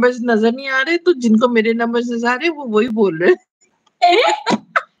के numbers नजर नहीं आ रहे तो जिनको मेरे numbers नजर आ रहे वो वही बोल रहे हैं।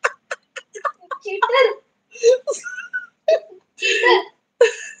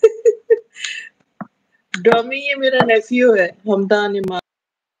 डॉमी ये मेरा नेफ्यू है हमदान इमाम।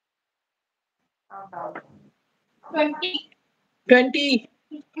 20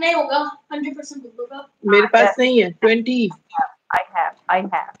 नहीं होगा 100% होगा। मेरे पास नहीं है। 20 I have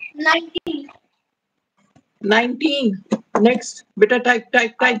 19 next बेटा type I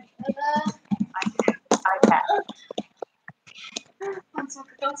have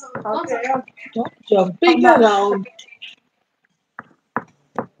okay Stop jumping around.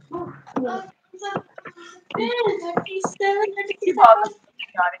 37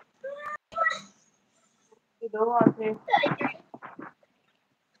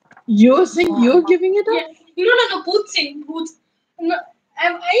 You're saying you're giving it up? Yeah. No. Both same. Both. No, I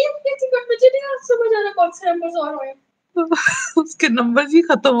am guessing, but मुझे नहीं समझ आ रहा कौन से numbers और होंगे। उसके नंबर ही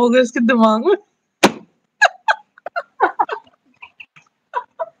खत्म हो गए उसके दिमाग में।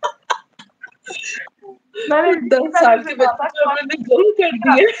 मैंने 10 साल के बच्चे को मैंने जुल्म कर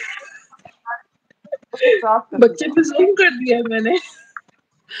दिया, बच्चे पे जुल्म कर दिया मैंने।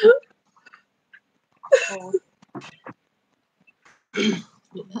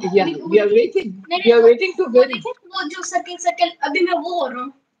 Yeah, we are waiting to very वो जो सर्किल अभी मैं वो हो रहा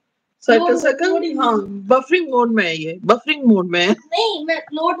हूँ सर्कल हाँ बफरिंग मोड में है, ये बफरिंग मोड में है। नहीं मैं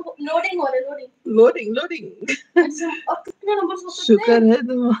लोडिंग हो रहा है लोडिंग और कितने नंबर हो सकते हैं? शुक्र है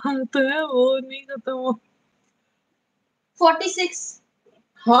तुम्हारा तो है वो नहीं खत्म हो। 46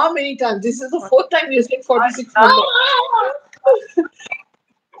 हाँ many times, this is the fourth time you're saying 46 number।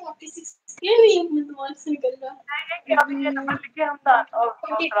 46 ये नहीं अपने दिमाग से निकल रहा। अभी ये नंबर लिखे हम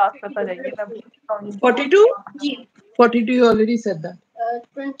क्रॉस करता जाइए तब 42 जी 42 you already said that।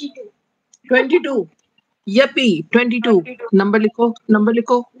 22 22 यपी 22 number लिखो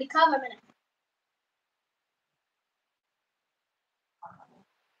लिखा हुआ मैंने।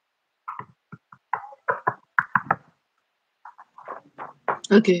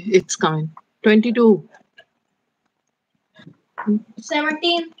 Okay, it's coming 22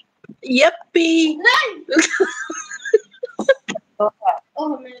 17 यपी ओह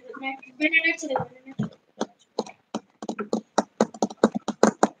मैंने नेट चले गया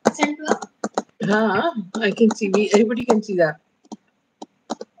हाँ I can see, everybody can see that।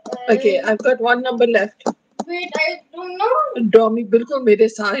 Okay, I've got one number left। wait I don't know draw मी बिल्कुल मेरे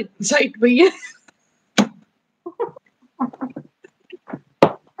साइड पे ही है।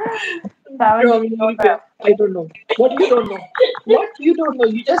 Draw me, I don't know what you don't know,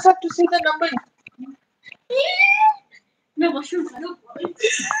 you just have to say the number। मैं washroom करूँ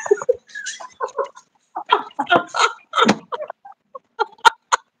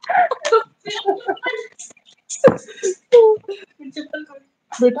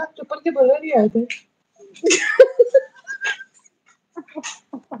बेटा चप्पल के बगैर ही आए थे।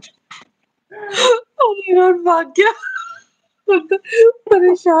 और भाग गया,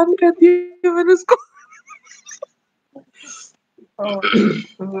 परेशान कर दिया मैंने उसको।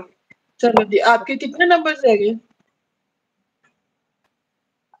 चलो जी, आपके कितने नंबर रह गए?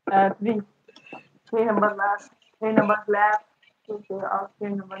 3 नंबर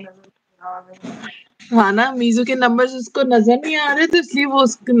हाँ ना, मीजू के नंबर्स उसको नजर नहीं आ रहे, तो इसलिए वो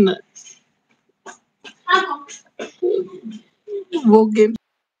उसको वो गेम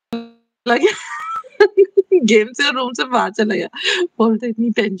लगे गेम से रूम से बाहर चला गया, बोलते इतनी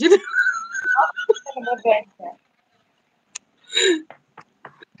टेंशन।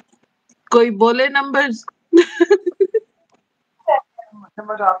 कोई बोले नंबर्स।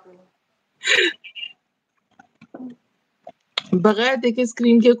 बगैर देखे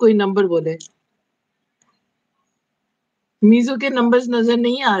स्क्रीन के कोई नंबर बोले। मीजू के नंबर्स नजर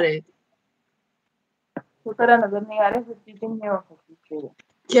नहीं आ रहे। नजर नहीं आ रहे, फिर चीटिंग नहीं हो सकती।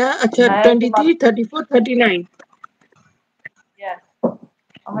 क्या? अच्छा 23, 34, 39।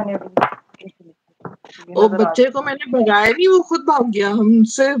 मैंने वो बच्चे को मैंने भगाया नहीं, वो खुद भाग गया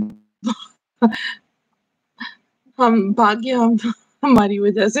हमसे। हम भाग गया, हम हमारी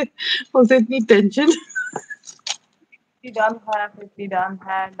वजह से उसे इतनी टेंशन। डन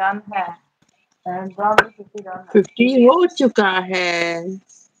है 50 हो चुका है।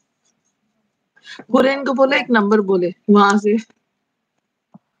 हुरैन को बोले एक नंबर बोले वहां से।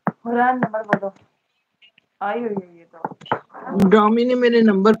 हुरैन नंबर बोलो, आई हुई है ये तो। ड्रॉमी ने मेरे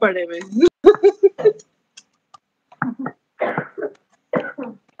नंबर पढ़े हुए।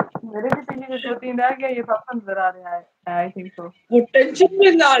 मेरे भी पीछे जो 2-3 रह गया, ये सबको नजर आ रहा है आई थिंक सो। वो टेंशन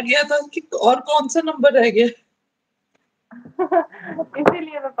में ला गया था कि और कौन सा नंबर रह गया।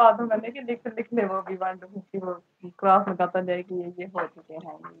 इसीलिए मैं कहा था मैंने कि लिख ले वो भी 1 to 50 वो क्रॉस लगाता जाए कि ये हो चुके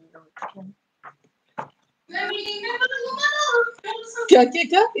हैं। क्या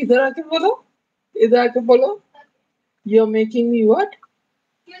इधर आके बोलो। You're making me what?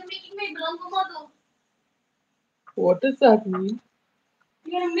 You're making me blanco. What does that mean?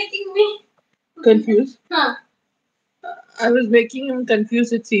 You're making me Confused? हाँ I was making him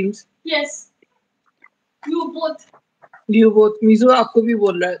confused, it seems। yes you both Meizu आपको भी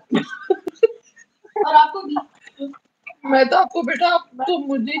बोल रहा है। और आपको भी। मैं तो आपको बेटा, आप तो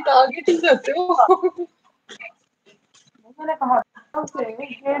मुझे टारगेट ही करते हो। मैंने कहा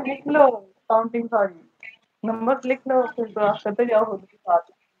ये लिख लो, काउंटिंग सॉरी नंबर लिख लो, फिर क्रॉस करते जाओ खुद के साथ।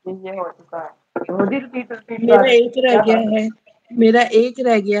 ये हो चुका है, रोज ही रिपीट मेरा एक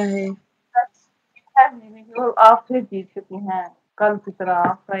रह गया है। आप फिर जीत चुकी हैं कल की तरह।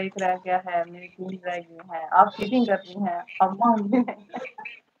 आपका एक रह गया है, मेरी 3 रह गई हैं। आप चीटिंग कर रही हैं, अब मान भी नहीं।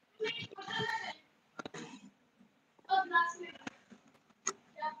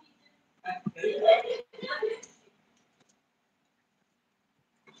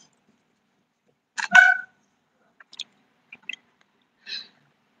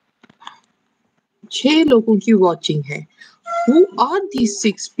 छह लोगों की वॉचिंग है। Who are these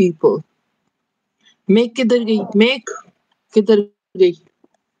 6 people? Make किधर गई? मेक किधर गई?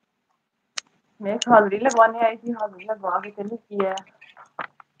 मेक हाजिरी लगवाने आई थी, हाजिरी लगवा के चली की है।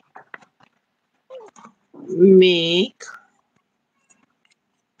 Make,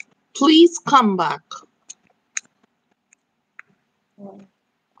 please come back.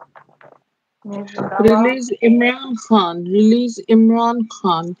 Release Imran Khan. Release Imran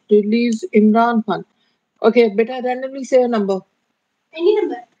Khan. Release Imran Khan. Okay, beta, randomly say a number. Any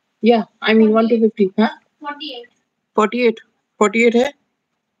number? Yeah, I mean 1 to 50. Huh? 48. 48. 48 है?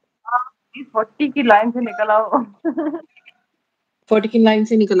 40 की लाइन से निकल आओ। 40 की लाइन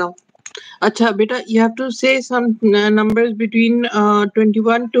से निकल आओ। अच्छा बेटा, you have to say some numbers between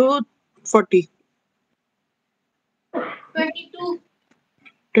 21 to 40. 22.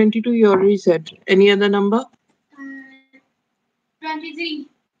 22 you already said. Any other number? 23.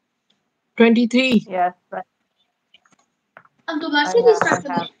 23. Yes, अब दोबारा से रीस्टार्ट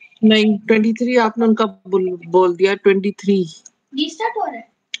करो। नहीं, 23 आपने उनका बोल दिया। 23 रीस्टार्ट हो रहा है?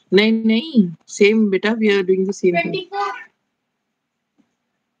 नहीं, सेम बेटा, we are doing the same thing. 24,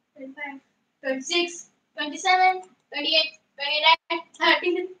 25, 26, 27, 28, 29,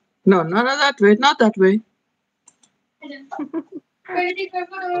 30. No, not that way, not that way. 23, 24,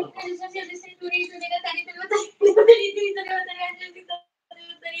 25,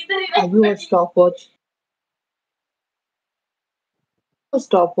 Have you a stopwatch? A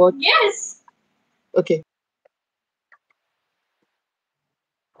stopwatch? Yes. Okay.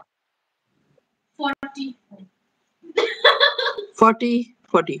 40.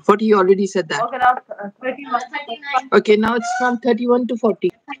 40, you already said that. Okay, now 31. 39. Okay, now it's from 31 to 40.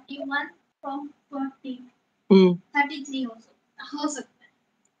 31 from 40. 33 also. हो सकता है.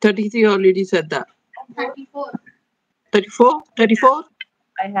 33 already said that. 34. 34? 34?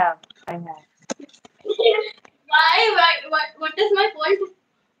 I have. Why? What is my point?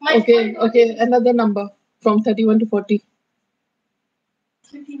 My Okay, point okay, another number from 31 to 40.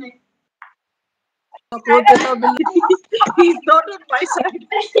 39. He's not on my side.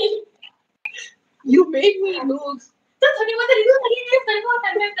 You made me lose. So 31, 32, 33, 34,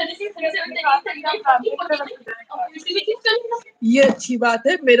 35, 36, 37, 38, 39, 40, 41. ये अच्छी बात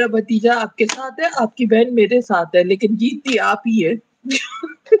है, मेरा भतीजा आपके साथ है, आपकी बहन मेरे साथ है, लेकिन जीतती आप ही है।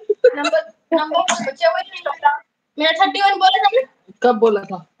 नंबर बचा हुआ है। मेरा 31 बोला था ना? कब बोला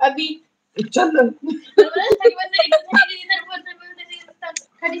था? अभी। चल 31, 32, 33, 34, 35,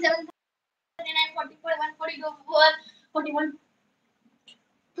 37, 39, 40, 41, 42, 41.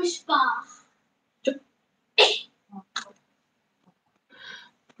 पुष्पा।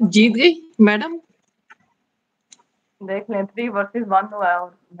 जीत गई मैडम। देख लें, 3 वर्सेस 1 हुआ है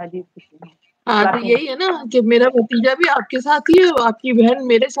और मैं जीत चुकी हूँ। हाँ, तो यही है ना कि मेरा भतीजा भी आपके साथ ही है, आपकी बहन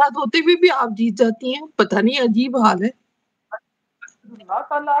मेरे साथ होते हुए भी आप जीत जाती हैं। पता नहीं, अजीब हाल है।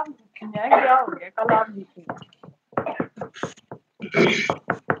 कल आप क्या हो गया? कल आप जीती,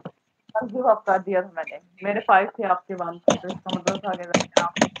 कल गिव अप कर दिया था मैंने। मेरे 5 थे, आपके 1 थे, तो इसका मतलब था कि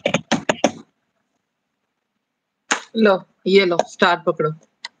आप। लो, ये लो, स्टार्ट पकड़ो।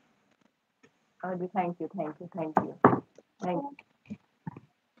 जी, थैंक यू।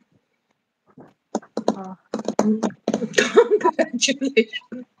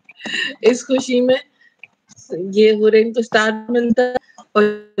 Congratulations. इस खुशी में ये हुरैन को स्टार मिलता है, और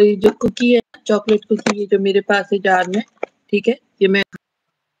ये जो कुकी है, चॉकलेट कुकी, ये जो मेरे पास है जार में, ठीक है, ये मैं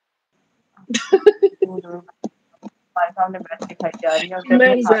हमारे सामने बेस्ट दिखाई जा रही है। मैं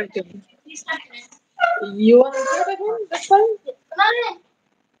एंजॉय करूँ। यू आर दैट्स फाइन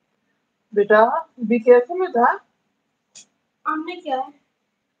बेटा, बी केयरफुल विद दैट। हमने क्या है?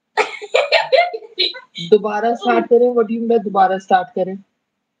 दोबारा स्टार्ट करें? व्हाट डू यू मीन दोबारा स्टार्ट करें?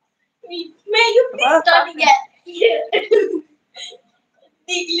 मैं यू स्टार्टिंग है।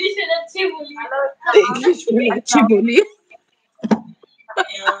 इंग्लिश में अच्छी बोली। इंग्लिश में अच्छी बोली।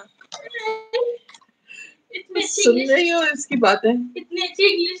 सुन रही हो इसकी बातें? इतनी अच्छी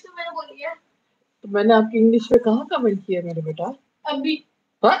इंग्लिश तो मैंने बोली है। तो मैंने आपकी इंग्लिश पे कहाँ कमेंट किया मेरे बेटा? अभी।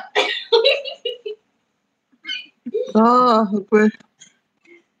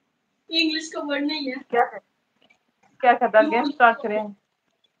 इंग्लिश का वर्ड नहीं है। क्या करता गेम स्टार्ट करें?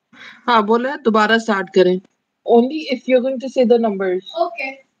 हाँ, बोले दोबारा स्टार्ट करें। Only if you're going to say the numbers.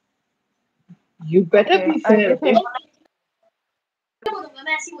 Okay. You better be fair. Okay? बोलूंगा,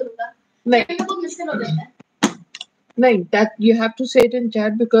 मैं ऐसे ही बोलूंगा। नहीं, बहुत मुश्किल हो जाता है। नहीं, that you have to say it in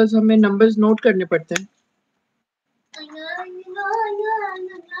chat because हमें numbers note करने पड़ते हैं।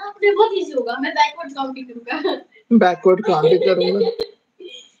 बहुत इजी होगा, मैं बैकवर्ड काउंटिंग करूंगा। बैकवर्ड काउंटिंग करूंगा।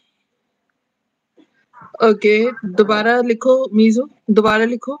 ओके, दोबारा लिखो मीजू, दोबारा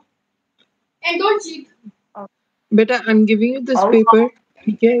लिखो। And don't cheat. बेटा, I am giving you this paper,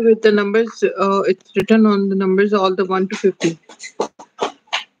 ठीक है, with the numbers, it's written on the numbers all the 1 to 50.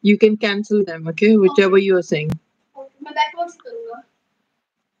 You can cancel them, okay, whichever you are saying. मैं backwards करूंगा।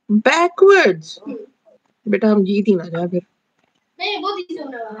 Backwards? बेटा हम जीत ही ना जाए फिर। नहीं, बहुत इजी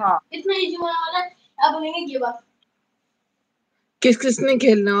होने वाला है। हाँ। इतना इजी होने वाला है, अब बोलेंगे गिव अप। किस किसने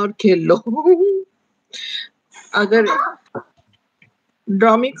खेलना और खेल लो। अगर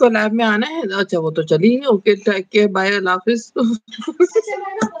ड्रामी कोलैब में आना है, अच्छा वो तो चलिए, ओके, टेक केयर, बाय, अल्लाह हाफिज। अच्छा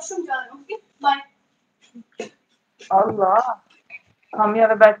मैं ना वॉशरूम जा रहा हूँ, ओके बाय। अल्लाह, हम यहाँ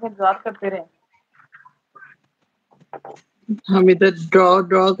पे बैठ के इंतजार करते रहे। हम इधर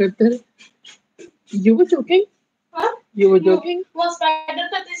ड्रॉ करते रहे। You were joking? हाँ? You were joking? वो स्पाइडर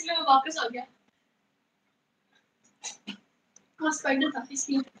था तो इसलिए मैं वापस आ गया। वो स्पाइडर था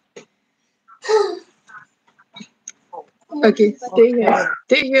इसलिए। Okay, stay here.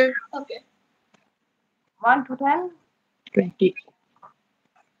 Stay here. Okay. 1 to 10? 20.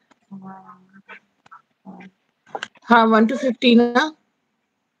 हाँ, 1 to 15 ना?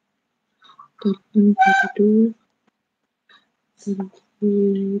 32,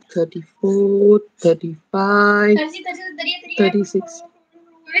 33, 34, 35, 36,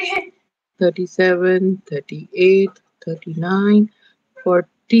 37, 38, 39,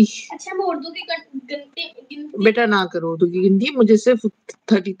 40. अच्छा मैं उर्दू की गिनती बेटा ना करो उर्दू की गिनती, मुझे सिर्फ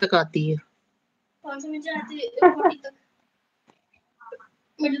 30 तक आती है। कौन से मुझे आती है 40 तक,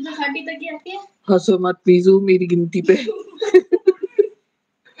 मुझे तो 30 तक ही आती है। हंसो मत मीजू मेरी गिनती पे। अच्छा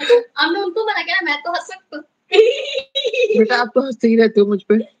अब मैं उनको बना क्या, मैं तो हंस सकता हूँ। बेटा आप तो हंसते ही रहते हो मुझ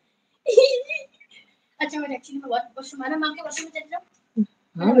पे। अच्छा मैं एक्चुअली मैं वॉशरूम आना, मैं आपके वॉशरूम में चली जाऊँ।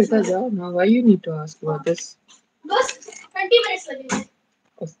 हाँ बेटा जाओ ना, why you need to ask about this. बस 20 मिनट्स लगेंगे।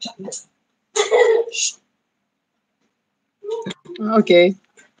 Okay,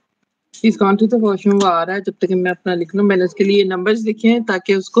 he's gone to the washroom, वो आ रहा है, जब तक मैं अपना लिख लूं। मैंने उसके लिए नंबर्स लिखे हैं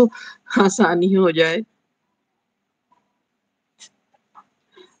ताकि उसको आसानी हो जाए।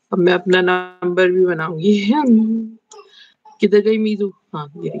 अब मैं अपना नंबर भी बनाऊंगी। किधर गई मीजू?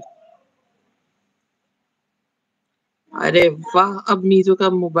 हाँ ये रही। अरे वाह, अब मीजू का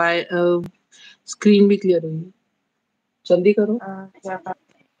मोबाइल स्क्रीन भी क्लियर हुई। जल्दी करो क्या कर?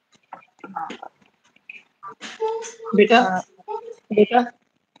 बेटा, बेटा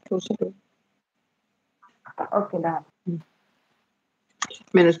ओके ना।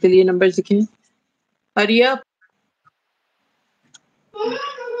 मैंने उसके लिए नंबर लिखे हैं। Hurry up.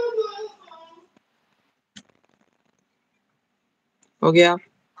 हो गया।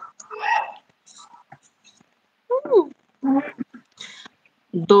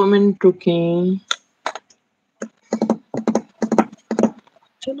 दो मिनट रुकें।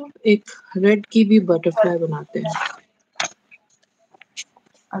 चलो एक रेड की भी बटरफ्लाई बनाते हैं।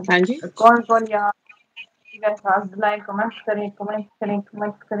 हाँ जी, कौन कौन यहाँ साथ दिलाएं, कमेंट्स करें, कमेंट्स करें,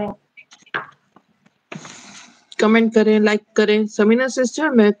 कमेंट्स करें, कमेंट करें, लाइक करें। समीना सिस्टर,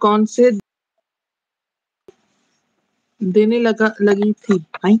 मैं कौन से देने लगी थी?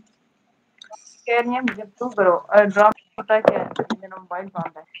 आई कह रही है मुझे प्रूव करो। ड्रामा पता है क्या है, मेरा मोबाइल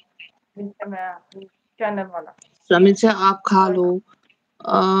बंद है, जिससे मैं चैनल वाला। समीर से आप खा लो।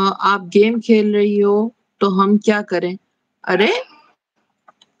 आप गेम खेल रही हो तो हम क्या करें? अरे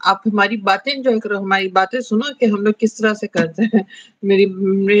आप हमारी बातें एंजॉय करो, हमारी बातें सुनो कि हम लोग किस तरह से करते हैं। मेरे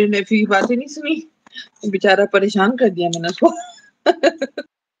नेफ्यू की बातें नहीं सुनी, बेचारा परेशान कर दिया मैंने उसको।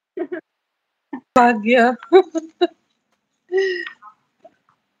 भाग गया।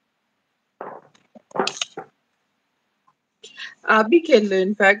 आप भी खेल लो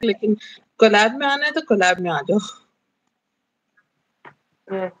इनफैक्ट, लेकिन कोलैब में आना है तो कोलैब में आ जाओ।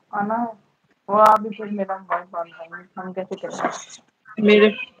 ये आना है वो अभी, फिर मेरा मोबाइल बंद है, हम कैसे करेंगे? मेरे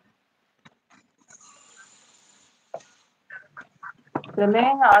चले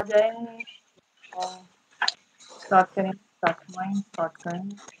आ जाए, स्टार्ट करें, स्टार्ट करें।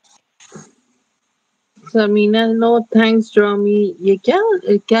 Samina, no thanks ड्रामी। ये क्या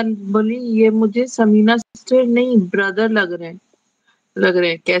क्या बोली? ये मुझे समीना सिस्टर नहीं ब्रदर लग रहे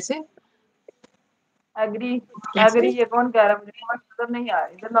हैं। कैसे? एग्री कैसे? ये कौन कह रहा है? मुझे समझ नजर नहीं आ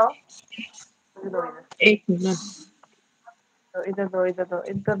रही। इधर लाओ, इधर दो, एक मिनट। इधर दो, इधर दो,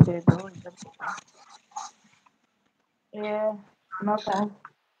 इधर दे दो, इधर। ये नो थैंक्स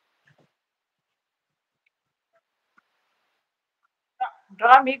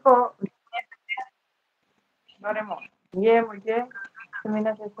ड्रामी को। ये मुझे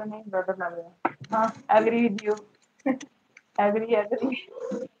समीना सिस्टर नहीं ब्रदर लग रहा है। हाँ, एग्री विद यू। एग्री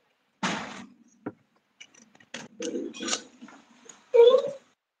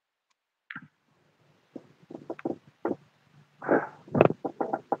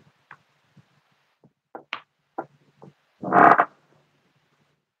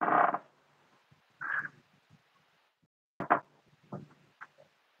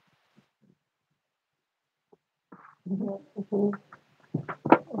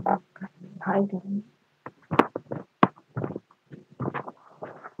हाय करें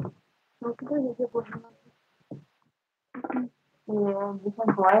ये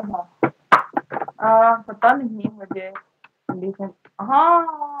डिफरेंट बॉय है पता नहीं मुझे डिफरेंट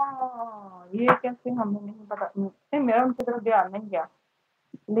हाँ ये कैसे हमें नहीं पता नहीं मेरा उनकी तरफ ध्यान नहीं गया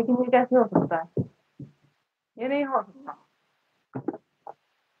लेकिन ये कैसे हो सकता है ये नहीं हो सकता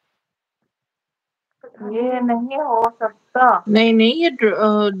ये नहीं हो सकता नहीं नहीं, ये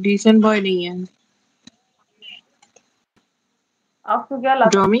डिसेंट बॉय नहीं है। आपको क्या लगा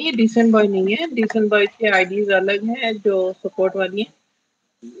ड्रॉमी ये डिसेंट बॉय नहीं है। डिसेंट बॉय की आईडीज अलग हैं जो सपोर्ट वाली है।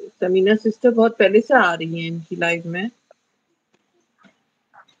 समीना सिस्टर बहुत पहले से आ रही है इनकी लाइफ में।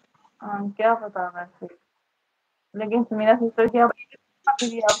 क्या पता वैसे लेकिन मेरा सिस्टर की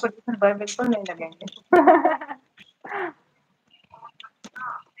आपको डिफरेंट बॉय बिल्कुल नहीं लगेंगे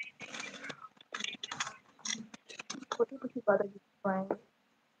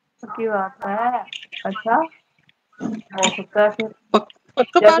की बात है अच्छा हो सकता है फिर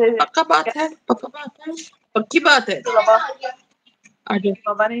पक्का जैसे बात है, पक्का बात है, पक्की बात है। आजा।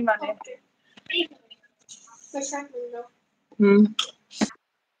 बाबा नहीं माने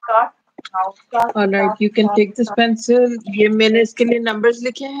Alright, you can take this pencil. ये मैंने इसके लिए numbers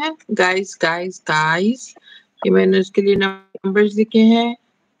लिखे हैं, guys. ये मैंने इसके लिए numbers लिखे हैं,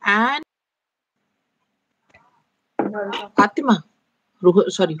 and Fatima,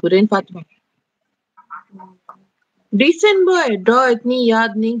 Hurain Fatima. Decent boy, draw इतनी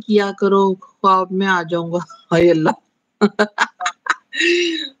याद नहीं किया करो, ख्वाब में आ जाऊंगा. हाय अल्लाह.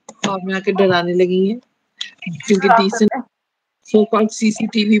 ख्वाब में आके डराने लगी हैं, क्योंकि decent so called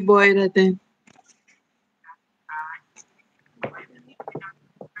CCTV boy रहते हैं.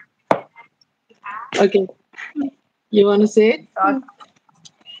 Okay, you want to say it?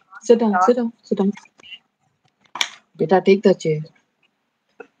 Sit down. Beta, take the chair.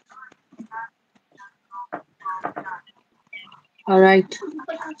 All right.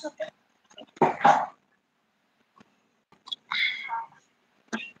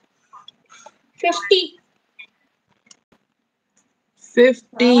 50.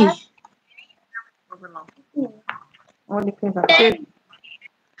 50. वो लिखेगा 10.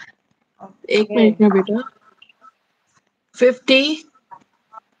 एक मिनट में बेटा. 50.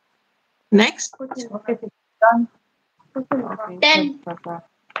 Next. Okay done 10.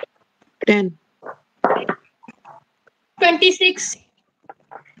 10. 26.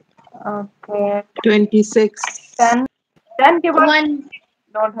 ओके 26. 10 के बाद 1.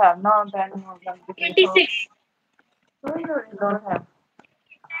 don't have no 10 no 26. don't have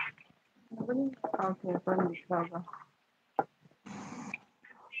okay पर लिखा होगा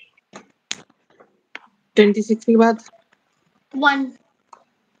 26 के बाद 1.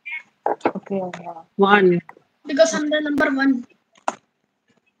 Okay 1. Because I'm the number 1.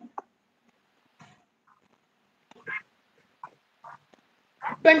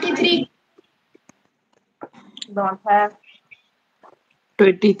 23. don't have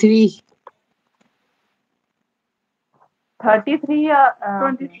 23. 33 या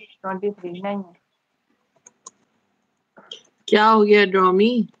 23 नहीं है क्या हो गया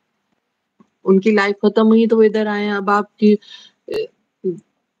ड्रॉमी? उनकी लाइफ खत्म हुई तो वो इधर आए. अब आपकी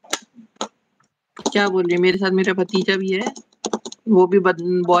क्या बोल रही है? मेरे साथ मेरा भतीजा भी है, वो भी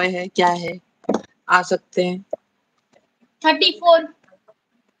बॉय है. क्या है, आ सकते हैं. 34.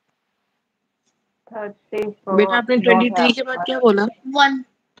 34 बेटा आपने 23 के बाद क्या बोला? 1.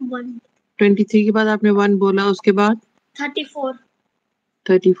 23 के बाद आपने 1 बोला, उसके बाद 34.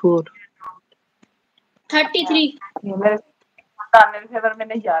 34. 33. मेरे फेवर में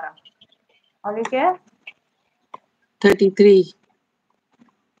नहीं जा रहा आगे क्या है 33.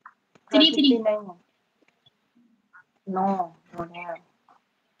 33. नहीं है नो don't have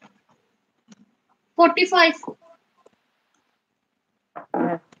 45.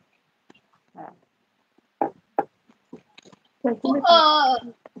 yes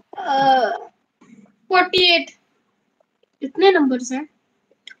 48. कितने नंबर्स हैं?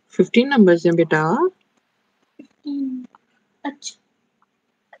 15 नंबर्स हैं बेटा. अच्छा.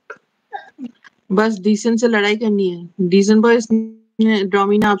 बस डिसेंट से लड़ाई करनी है. डिसेंट बॉयज ने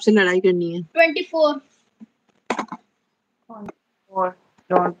ड्रॉमी ने आपसे लड़ाई करनी है. 24. or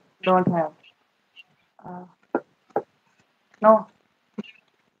don't have No,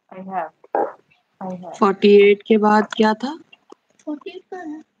 I have. 48 के बाद क्या था? 48 का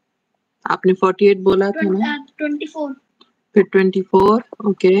है। आपने 48 बोला था ना? 24, फिर 24,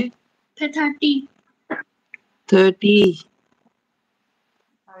 ओके। फिर 30, 30,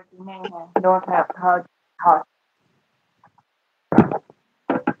 30 नहीं है, don't have third.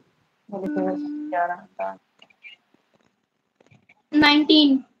 मेरे फेवरेट 11 था।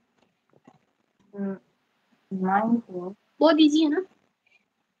 19, 19, बहुत इजी है ना?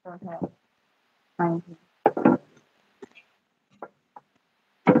 don't have 19.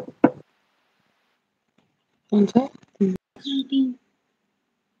 कौन सा? 19,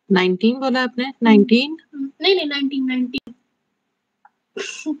 19 बोला आपने? 19? नहीं 19.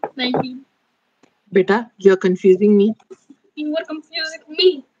 19. बेटा, you're confusing me. You were confusing me.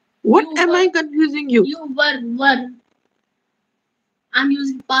 What You am were- I confusing you? You were. I'm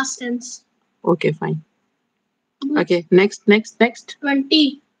using past tense. Okay, fine. Okay, next.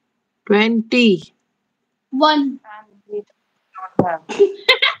 20, 20. 1,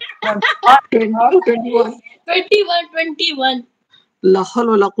 Don't have. 20 or 21? 21. La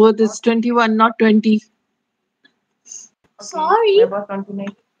hawla wala quwwata, it's 21, not 20. Okay, Sorry. मैं बहुत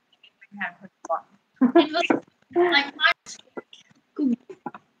 29 have 31. It was like March.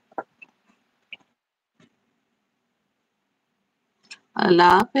 Allah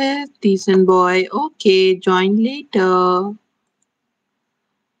Hafiz, decent boy. Okay, join later.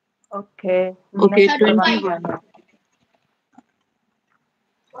 Okay. Okay, next 21. one.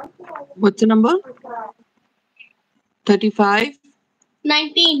 What's the number? 35.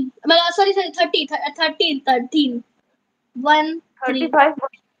 19. Sorry, 30. 13. 1, 3. 35.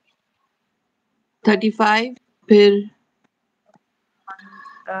 35. फिर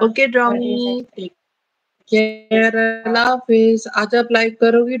okay ड्रॉमी, take care, अल्लाह हाफिज। आज आप live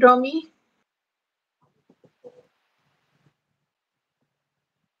करोगी ड्रॉमी?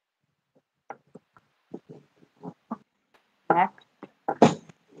 Next.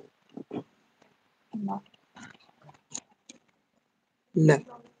 ले,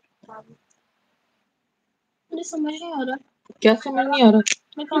 मुझे समझ नहीं आ रहा। क्या समझ नहीं आ रहा?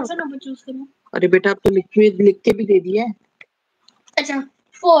 मैं कौन सा नंबर चूज करूं? अरे बेटा, आप तो लिख के भी दे दिया है। अच्छा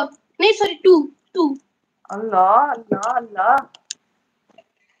 4 नहीं sorry 2. Allah.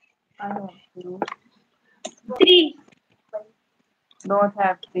 I have 2. 3, Don't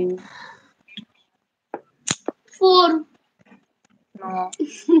have 3. 4, No.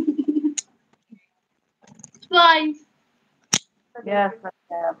 5. Yes, I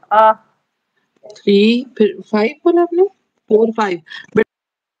have. 3, फिर 5 बोला आपने? 4, 5। बेटा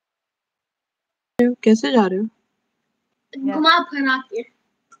कैसे जा रहे हो? घुमा फिरा के।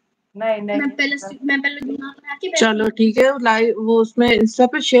 नहीं मैं पहले घुमा फिरा के। चलो ठीक है, लाइव वो उसमें इंस्टा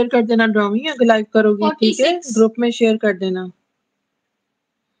पे शेयर कर देना ड्रॉमी, अगर लाइव करोगी। ठीक है, 46. ग्रुप में शेयर कर देना।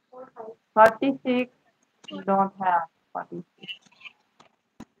 46. Don't have 46.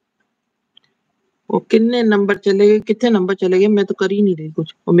 वो कितने नंबर चले गए? मैं तो कर ही नहीं रही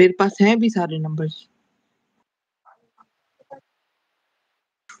कुछ, और मेरे पास हैं भी सारे नंबर्स।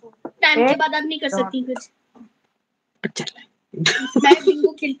 टाइम के बाद अब नहीं कर सकती कुछ। अच्छा मैं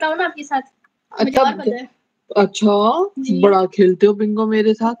बिंगो खेलता हूँ ना आपके साथ, मुझे और पता है। अच्छा, जी। बड़ा खेलते हो बिंगो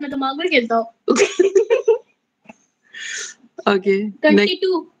मेरे साथ। मैं तो मांगो खेलता हूँ। ओके,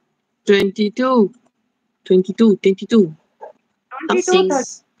 22. 22.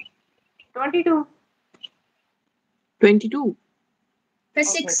 22. फिर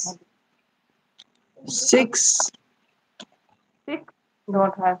 6. 6.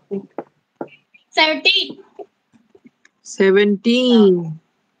 Don't have 6. 17. 17.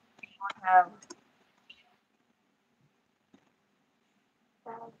 Don't have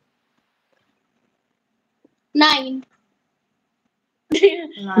 9.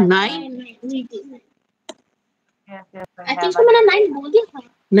 9. Yes, I think तो मैंने 9 बोल दिया था।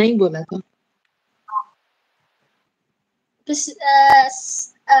 नहीं बोला था। 25.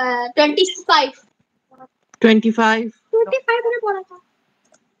 25. 25 मैंने बोला था।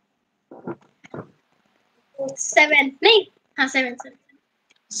 7 नहीं, हाँ 7.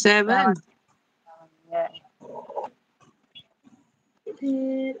 7. Yeah.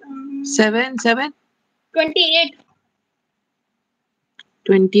 फिर 7. 28.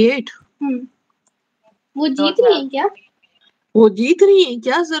 28. वो जीत रही है क्या? वो जीत रही है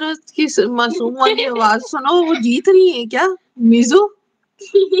क्या? जरा की मासूम वाली आवाज सुनो, वो जीत रही है क्या मीजू?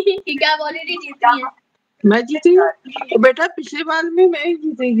 क्या ऑलरेडी जीत रही है? मैं जीत रही हूँ बेटा, पिछले बार में मैं ही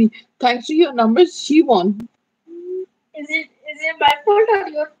जीत रही थी। Thanks to your numbers she von. Is it my fault or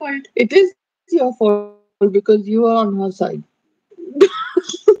your fault? It is your fault because you are on her side.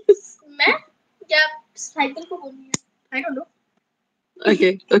 मैं क्या साइकिल को बोल रही है? I don't know.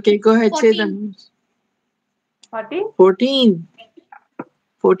 Okay, go ahead, say 14. them. 40? 14.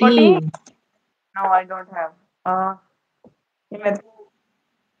 14. No, I don't have. ये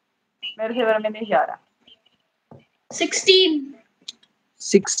मेरे favour में नहीं जा रहा. 16.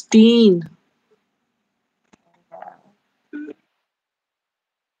 16.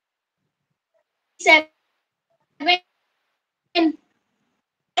 7.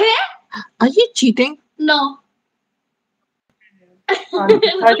 Are you cheating? No.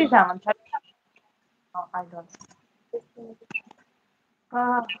 37. No, I don't.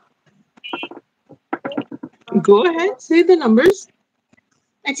 Go ahead, say the numbers.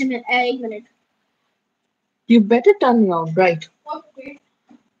 अच्छा एक minute. You better turn around, right? Okay.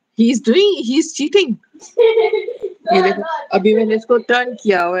 He's cheating. ये देखो, अभी मैंने इसको टर्न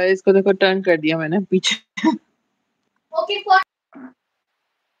किया हुआ है, इसको देखो टर्न कर दिया मैंने पीछे. Okay,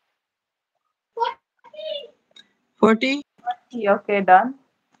 40. Okay, done.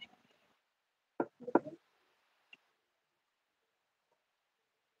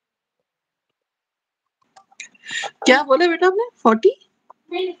 क्या बोले बेटा आपने? 40?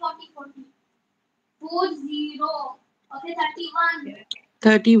 नहीं 40. 40. Okay, 31.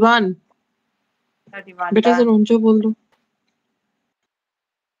 31. 31 बेटा जरा ऊंचा बोल दो.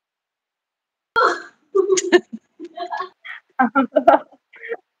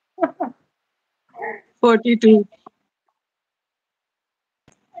 42.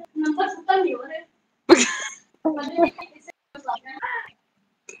 नंबर खत्म नहीं हो रहे.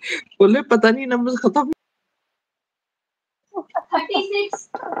 बोले पता नहीं नंबर खत्म. 36.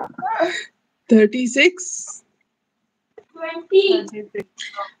 36. 20. 36.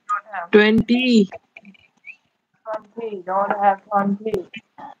 Don't have. 20. 20. Don't have 20.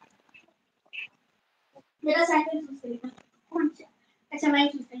 मेरा सेकंड चूज करेगा. अच्छा मैं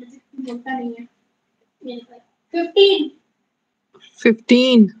चूज कर लेती हूँ. बोलता नहीं है मेरे पर. 15.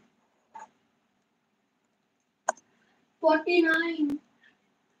 15. 49.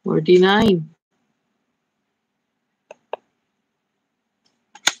 49.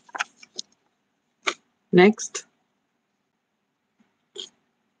 Next.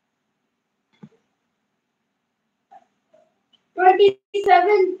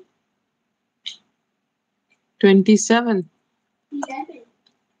 27. 27. 11.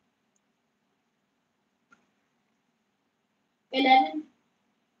 11.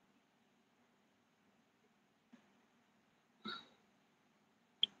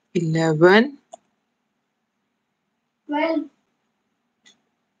 11. 12.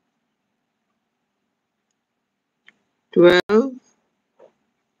 12.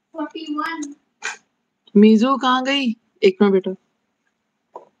 41. मीजू कहाँ गई? एक मिनट बेटा.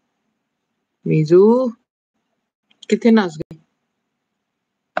 मीजू कितने नाच गई?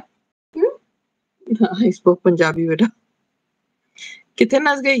 हाँ, स्पोक पंजाबी बेटा. कितने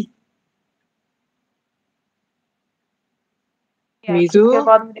नाच गई? मीजू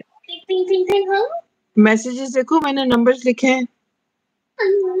Think, हाँ? मैसेजेस देखो, मैंने नंबर्स लिखे हैं.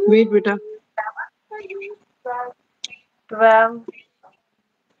 वेट बेटा. 12.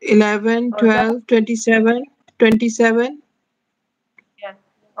 11, 12, 27, 27, Yes.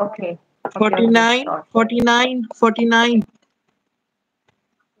 Okay. 49, 49, 49,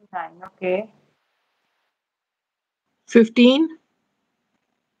 9. Okay. 15,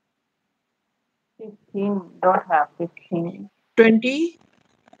 15. Don't have 15. 20.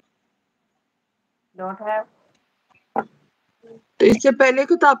 Don't have. तो इससे पहले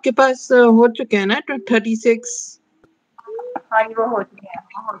को तो आपके पास हो चुके हैं ना 36. हाँ ये वो हो चुके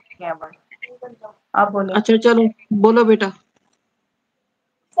हैं बस. आप बोलो. अच्छा चलो बोलो बेटा.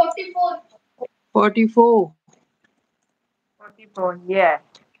 44. 44. 44. Yeah.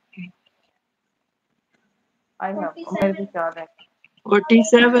 I have. मेरे भी याद है.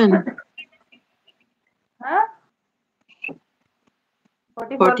 47. हाँ? 44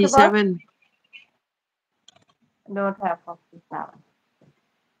 के बाद 47. don't have 47.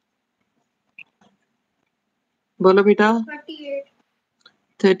 बोलो बेटा. 38.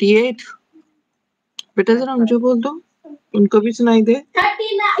 38. बेटा जरा मुझे बोल दो, उनको भी सुनाई दे.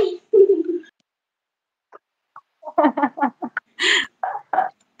 39.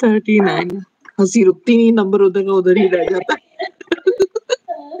 39. हंसी रुकती नहीं, नंबर उधर का उधर ही रह जाता.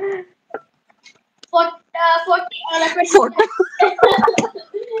 40.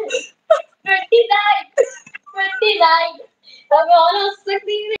 29. अब और हंस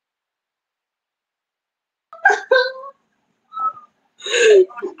सकती है.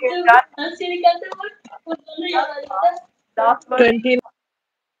 हंसी निकलते वो दोनों याद आ जाता है. Last one. 29.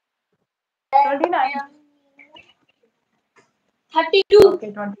 29. 32.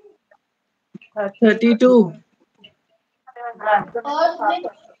 Okay, 20. 32.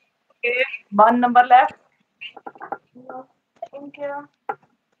 One number left.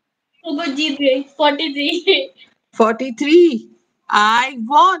 वो जीत गई 43। 43 I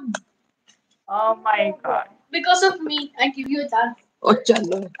won. Oh my god. Because of me, I give you a chance. Oh,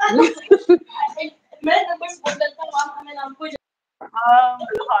 चलो। मैं numbers बोल देता हूँ, आप हमें नाम को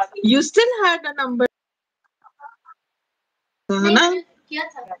You still had a number, है ना? क्या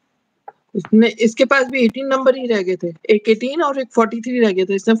था? इसने इसके पास भी 18 नंबर ही रह गए थे, एक 18 और एक 43 रह गए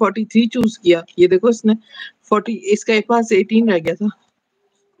थे। इसने 43 चूज किया। ये देखो इसने 40, इसका एक पास 18 रह गया था।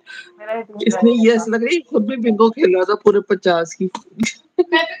 इसने ये ऐसा लग रही है खुद भी बिंगो खेल रहा था पूरे 50 की।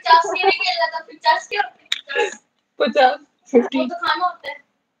 मैं 50 की नहीं खेल रहा था, 50 क्या 50 50 वो तो खाना होता है,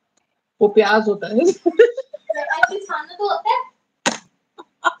 वो प्याज होता है। ऐसे खाना तो होता है।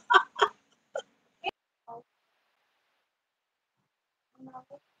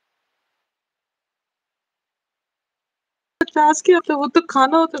 50 क्या होता है? वो तो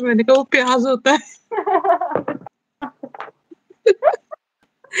खाना होता है। मैंने कहा वो प्याज होता है।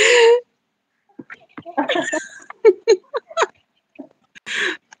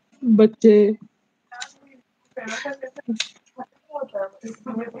 बच्चे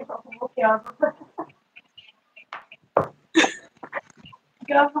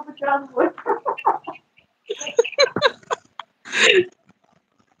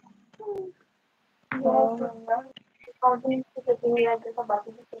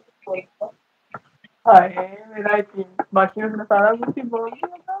मेरा यकीन, बाकी उसने सारा कुछ ही बोल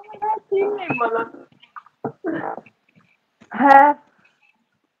दिया था, मेरा यकीन नहीं बोला है।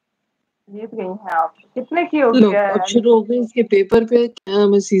 जीत गई हैं आप। कितने की हो लो गया अब है? शुरू हो गई इसके पेपर पे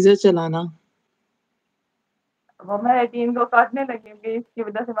सीजर चलाना। वो मैं 18 को काटने लगी क्योंकि इसकी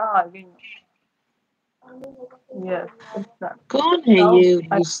वजह से मैं हार गई हूँ। यस, कौन है ये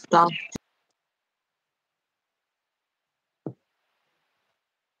गुस्ताख?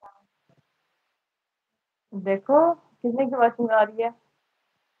 देखो कितने की वॉचिंग आ रही है।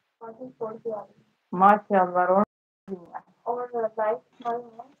 माशाल्लाह।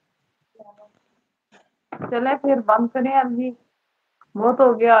 चले फिर बंद करें अभी, वो तो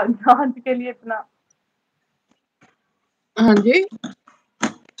हो गया जांच के लिए इतना। हाँ जी,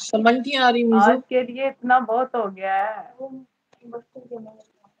 समझ नहीं आ रही मुझे। आज के लिए इतना बहुत हो गया है।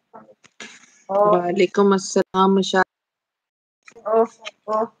 वालेकुम अस्सलाम ओह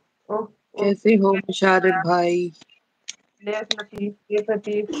ओह ओह, कैसे हो मुशारिफ भाई? लतीफ, ये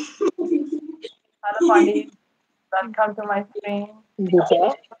Latif, hello Pandi, welcome to my screen.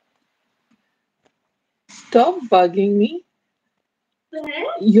 बेटा stop bugging me.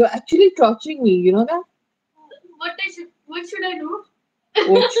 You're actually torturing me, you know that? What should I do?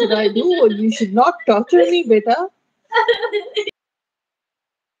 What should I do? You should not torture me, beta.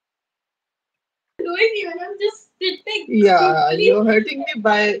 Doing even, I'm just sitting. Yeah, you're hurting me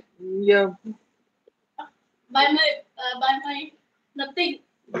by your by my nothing.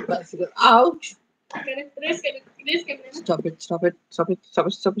 bicycle. Ouch! Raise Stop it! Stop it! Stop it! Stop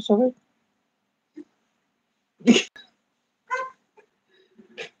it! Stop it! Stop it!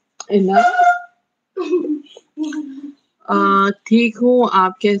 Enough. ठीक हूँ,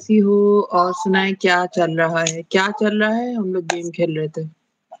 आप कैसी हो? और सुनाए क्या चल रहा है? क्या चल रहा है? हम लोग गेम खेल रहे थे।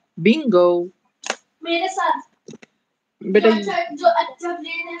 बिंगो मेरे साथ बेटा। जो अच्छा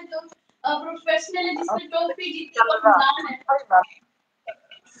प्लेयर है, जो प्रोफेशनल है, जिसने ट्रॉफी जीती और नाम है।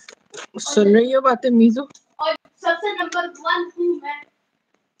 सुन रही हो बातें मीजू? और सबसे नंबर 1 हूँ मैं।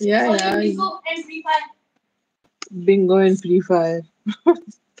 या बिंगो एंड फ्री फायर।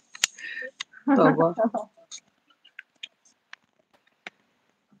 तौबा।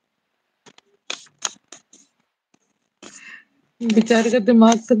 बेचारे का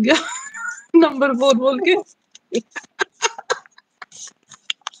दिमाग सक गया नंबर 4 बोल के।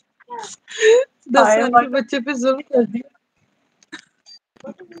 10 साल के बच्चे पे जुल्म कर दिया।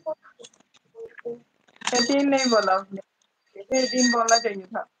 18 नहीं बोला उसने, 18 बोलना चाहिए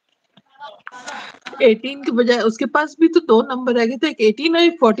था। 18 के बजाय उसके पास भी तो 2 नंबर रह गए थे, एक 18 और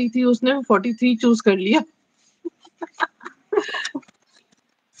एक 43। उसने 43 चूज कर लिया।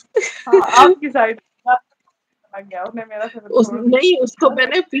 हाँ, आपकी साइड गया उसने, मेरा नहीं, उसको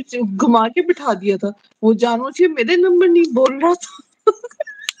मैंने पीछे घुमा के बिठा दिया था। वो जानबूझ के मेरे नंबर नहीं बोल रहा था।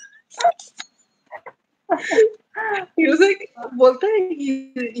 He was like, बोलता है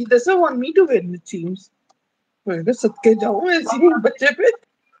he doesn't want me to win it seems। मैं कहा सदके जाऊं ऐसी बच्चे पे।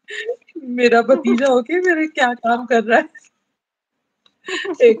 मेरा भतीजा होके मेरे क्या काम कर रहा है।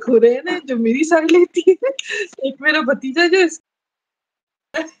 एक हुरैन है जो मेरी साइड लेती है, एक मेरा भतीजा जो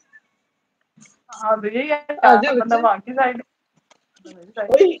हाँ तो यही है, मतलब वहाँ की साइड।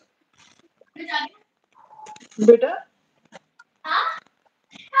 बेटा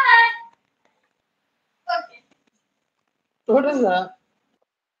थोड़ा सा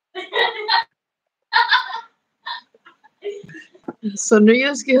सुन रही है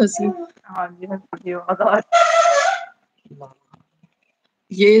उसकी हंसी? हाँ जी, हंसी की आवाज आ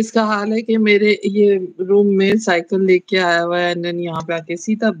ये इसका हाल है कि मेरे ये रूम में साइकिल लेके आया हुआ है, एंड यहाँ पे आके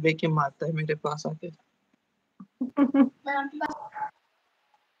सीधा ब्रेक मारता है मेरे पास आके।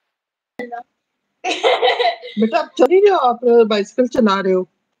 बेटा आप चल ही रहे हो, आप बाइसिकल चला रहे हो?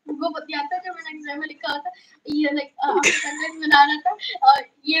 वो बतियाता जो मैंने एग्जाम में लिखा था, ये लाइक आपको सेंटेंस बना रहा था और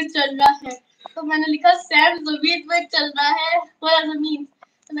ये चल रहा है, तो मैंने लिखा सैम जमीन पे चल रहा है पूरा जमीन,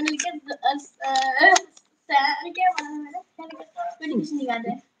 तो मैंने लिखा सैम क्या बना मैंने मुझे कुछ नहीं याद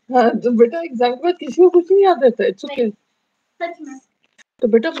है। हाँ तो बेटा एग्जाम के बाद किसी को कुछ नहीं याद रहता है, इट्स ओके। सच में तो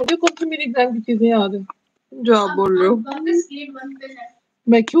बेटा मुझे कौन सी मेरी एग्जाम की चीजें याद है जो आप बोल रहे हो? वापस ग्रेड 1 पे है।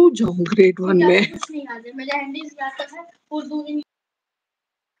 मैं क्यों जाऊं ग्रेड 1 में? कुछ नहीं याद है, मेरे हैंडीज याद है, Urdu English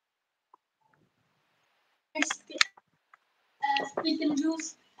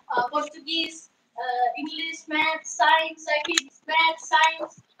Portuguese, English, math, science. I hate math,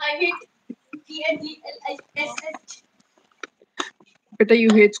 science. I hate GLSH. बेटा you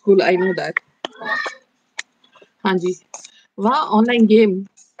hate school, I know that. हाँ जी, वहाँ ऑनलाइन गेम,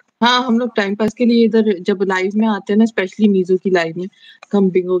 हाँ हम लोग टाइम पास के लिए इधर जब लाइव में आते हैं ना, स्पेशली मीजू की लाइव में, हम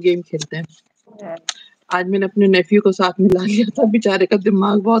बिंगो गेम खेलते हैं। है। आज मैंने अपने नेफ्यू को साथ में ला लिया था, बेचारे का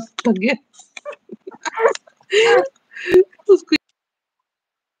दिमाग बहुत थक गया। उसको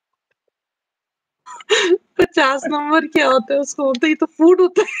 50 नंबर क्या होता है उसको बोलते ही तो फूड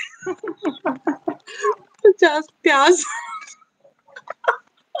होता है। 50 प्याज।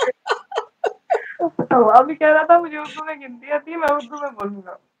 तो अभी कह रहा था मुझे उर्दू में गिनती आती है, मैं उर्दू में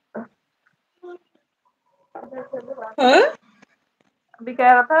बोलूंगा। हाँ? अभी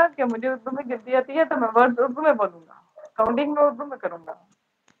कह रहा था कि मुझे उर्दू में गिनती आती है तो मैं वर्ड उर्दू में बोलूंगा, काउंटिंग में उर्दू में करूंगा,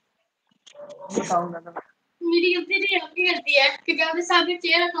 बताऊंगा तो। मेरी गलती नहीं, आपकी गलती है क्योंकि आपने सामने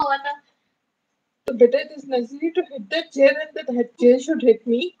चेयर रखा हुआ था। तो बेटा it is necessary to hit that chair and that chair should hit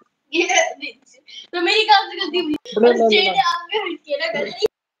me. ये तो मेरी कहाँ से गलती हुई? और चेयर ने आपको हिट किया ना, मैंने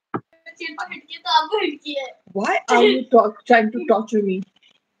चेयर को हिट किया तो आपको हिट किया है। Why are you trying to torture me?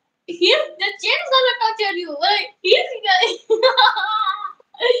 Here the chair is gonna torture you. Here's the guy.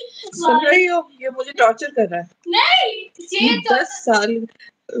 सुन रही हो, ये मुझे टॉर्चर कर रहा है। नहीं ये चेयर 10 साल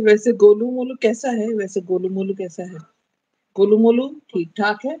वैसे गोलू मोलू कैसा है, वैसे गोलू मोलू कैसा है? गोलू मोलू ठीक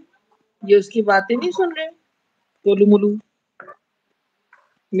ठाक है, ये उसकी बातें नहीं सुन रहे। गोलू मोलू,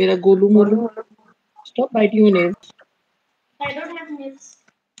 मेरा Golu Molu, stop biting your nails. I don't have nails.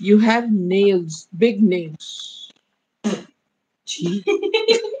 You have nails, big nails. छी।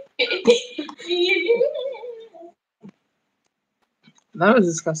 That was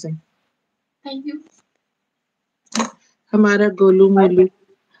disgusting. Thank you. हमारा गोलू मोलू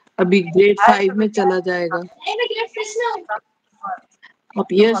अभी ग्रेड 5 में चला जाएगा। Hey, मैं grade 6 में हूँ। अब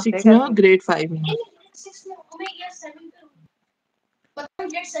ईयर 6 में हो, ग्रेड 5 में। मैं grade 6 में हूँ, मैं year 7 में हूँ। मैं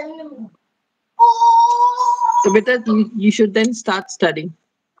grade 7 में हूँ। तो बेटा you should then start studying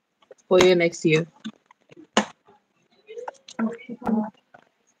for your next year.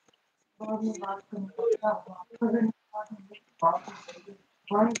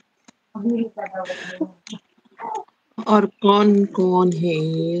 और कौन कौन है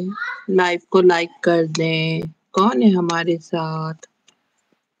लाइव को लाइक कर दें, कौन है हमारे साथ?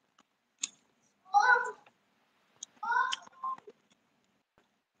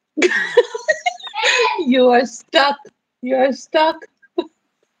 You are stuck. You are stuck.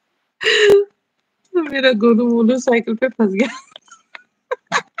 मेरा गोलू मोलू साइकिल पे फंस गया।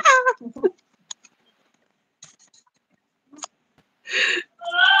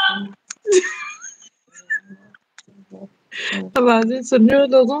 आवाजें सुन रहे हो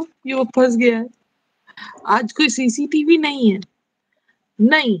लोगों, ये वो फंस गया है। आज कोई सीसीटीवी नहीं है,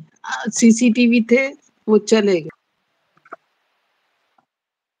 नहीं सीसीटीवी थे वो चले गए।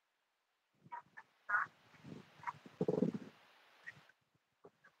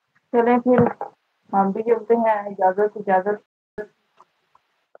 चले फिर हम भी चलते हैं, इजाजत इजाजत।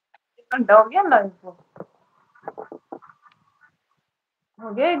 घंटा हो गया लाइव को,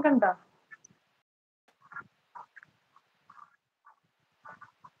 हो गया 1 घंटा।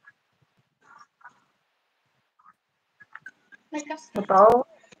 बताओ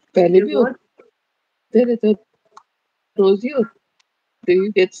पहले भी होते रहते, रोज ही होते,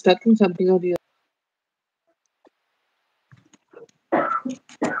 you get stuck in something or the other.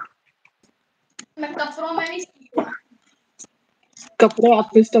 मैं कपड़ों में नहीं कपड़े आप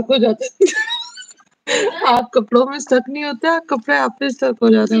पे स्टक हो जाते आप कपड़ों में स्टक नहीं होते, आप कपड़े आप पे स्टक हो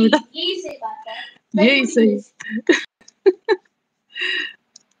जाते हैं बेटा। यही सही बात है। यही सही।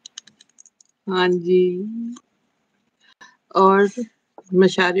 हाँ जी, और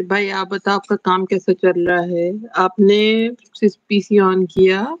मशारी भाई, आप बताओ आपका काम कैसा चल रहा है? आपने पीसी ऑन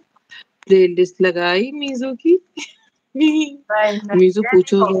किया, प्लेलिस्ट लगाई मीजो की? नहीं नहीं, मीजो ये नहीं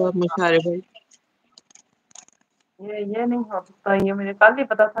पूछो हो जरा सकता, मशारे भाई। ये नहीं हो सकता। ये मुझे कल ही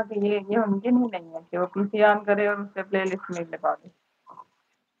पता था कि ये मुमकिन ही नहीं है कि वो पीसी ऑन करे और उससे प्लेलिस्ट में लगा दे।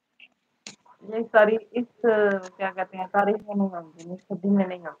 ये सारी इस क्या कहते हैं तारीख में नहीं होगी, इस सदी में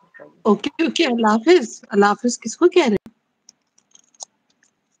नहीं हो सकता ये। ओके ओके, अल्लाह हाफिज। अल्लाह हाफिज किसको कह रहे हैं?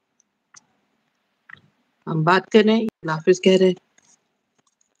 हम बात कर रहे हैं, अल्लाह हाफिज कह रहे हैं।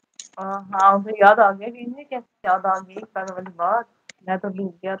 हाँ, उसे याद आ गया कि इन्हें कैसे याद आ गई कल वाली बात, मैं तो भूल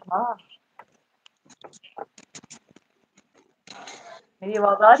गया था। मेरी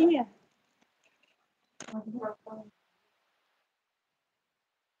आवाज आ रही है?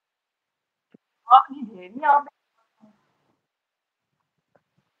 आप नहीं दे रही आप।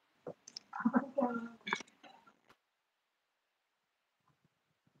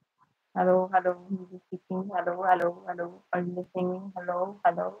 Hello hello, speaking. Hello hello hello, are you listening? Hello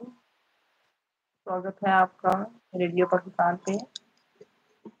hello, स्वागत है आपका रेडियो पाकिस्तान पे।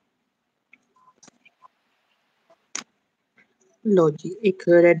 लो जी, एक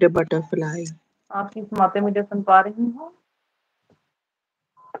रेड बटरफ्लाई। आप किस बातें मुझे सुन पा रही हो?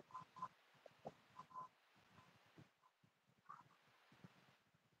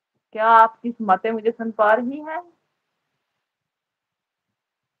 क्या आप किस बातें मुझे सुन पा रही हैं?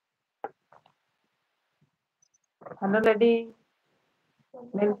 हेलो लेडी,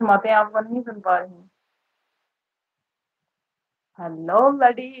 मेरी बातें आपको नहीं सुन पा रही? हेलो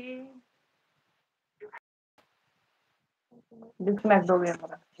लेडी, डिस्कनेक्ट हो गया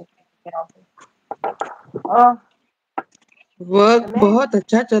मेरा। ओह, वर्क चले बहुत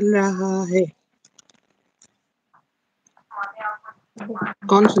अच्छा चल रहा है।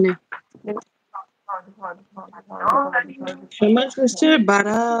 कौन सुने? शमर सिस्टर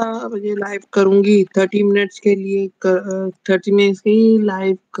 12 बजे लाइव करूंगी, 30 मिनट्स के लिए 30 मिनट्स की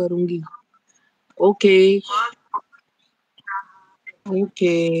लाइव करूंगी। ओके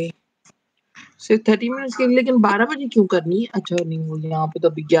ओके, सिर्फ 30 मिनट्स के लिए, लेकिन 12 बजे क्यों करनी है? अच्छा नहीं, वो यहाँ पे तो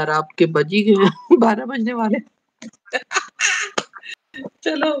अभी 11 आपके बज ही गए। 12 बजने वाले।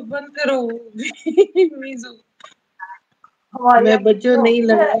 चलो बंद करो। मीजू, हमारे मैं यहाँ बच्चों कितने हो नहीं गई है?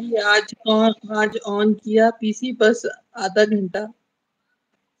 लगाई, आज ऑन किया पीसी बस आधा घंटा।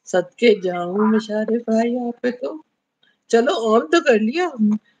 सदके जाऊं मशारे भाई यहाँ पे तो। चलो ऑन तो कर लिया।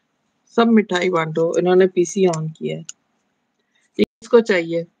 सब मिठाई बांटो, इन्होंने पीसी ऑन किया है। किसको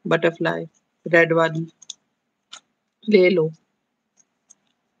चाहिए बटरफ्लाई रेड वाली? ले लो।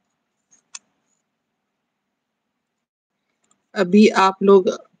 अभी आप लोग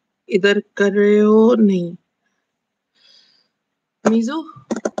इधर कर रहे हो नहीं? मीजू,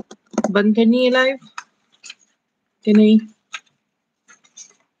 बंद करनी है लाइव कि नहीं?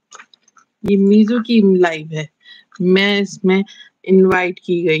 ये मीजू की लाइव है, मैं इसमें इनवाइट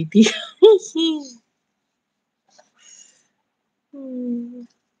की गई थी।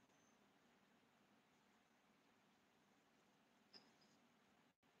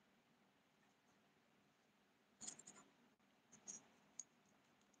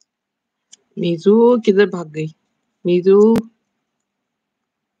 मीजू किधर भाग गई? मीजू,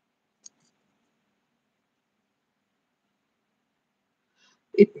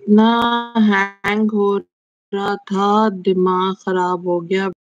 इतना हैंग हो रहा था, दिमाग खराब हो गया।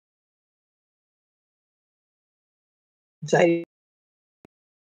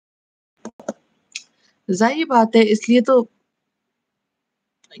 जाहिर बात है, इसलिए तो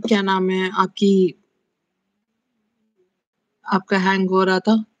क्या नाम है आपका हैंग हो रहा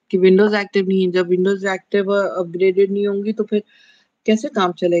था कि विंडोज एक्टिव नहीं है। जब विंडोज एक्टिव अपग्रेडेड नहीं होंगी तो फिर कैसे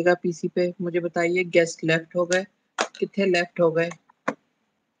काम चलेगा पीसी पे? मुझे बताइए। गेस्ट लेफ्ट हो गए, कितने लेफ्ट हो गए?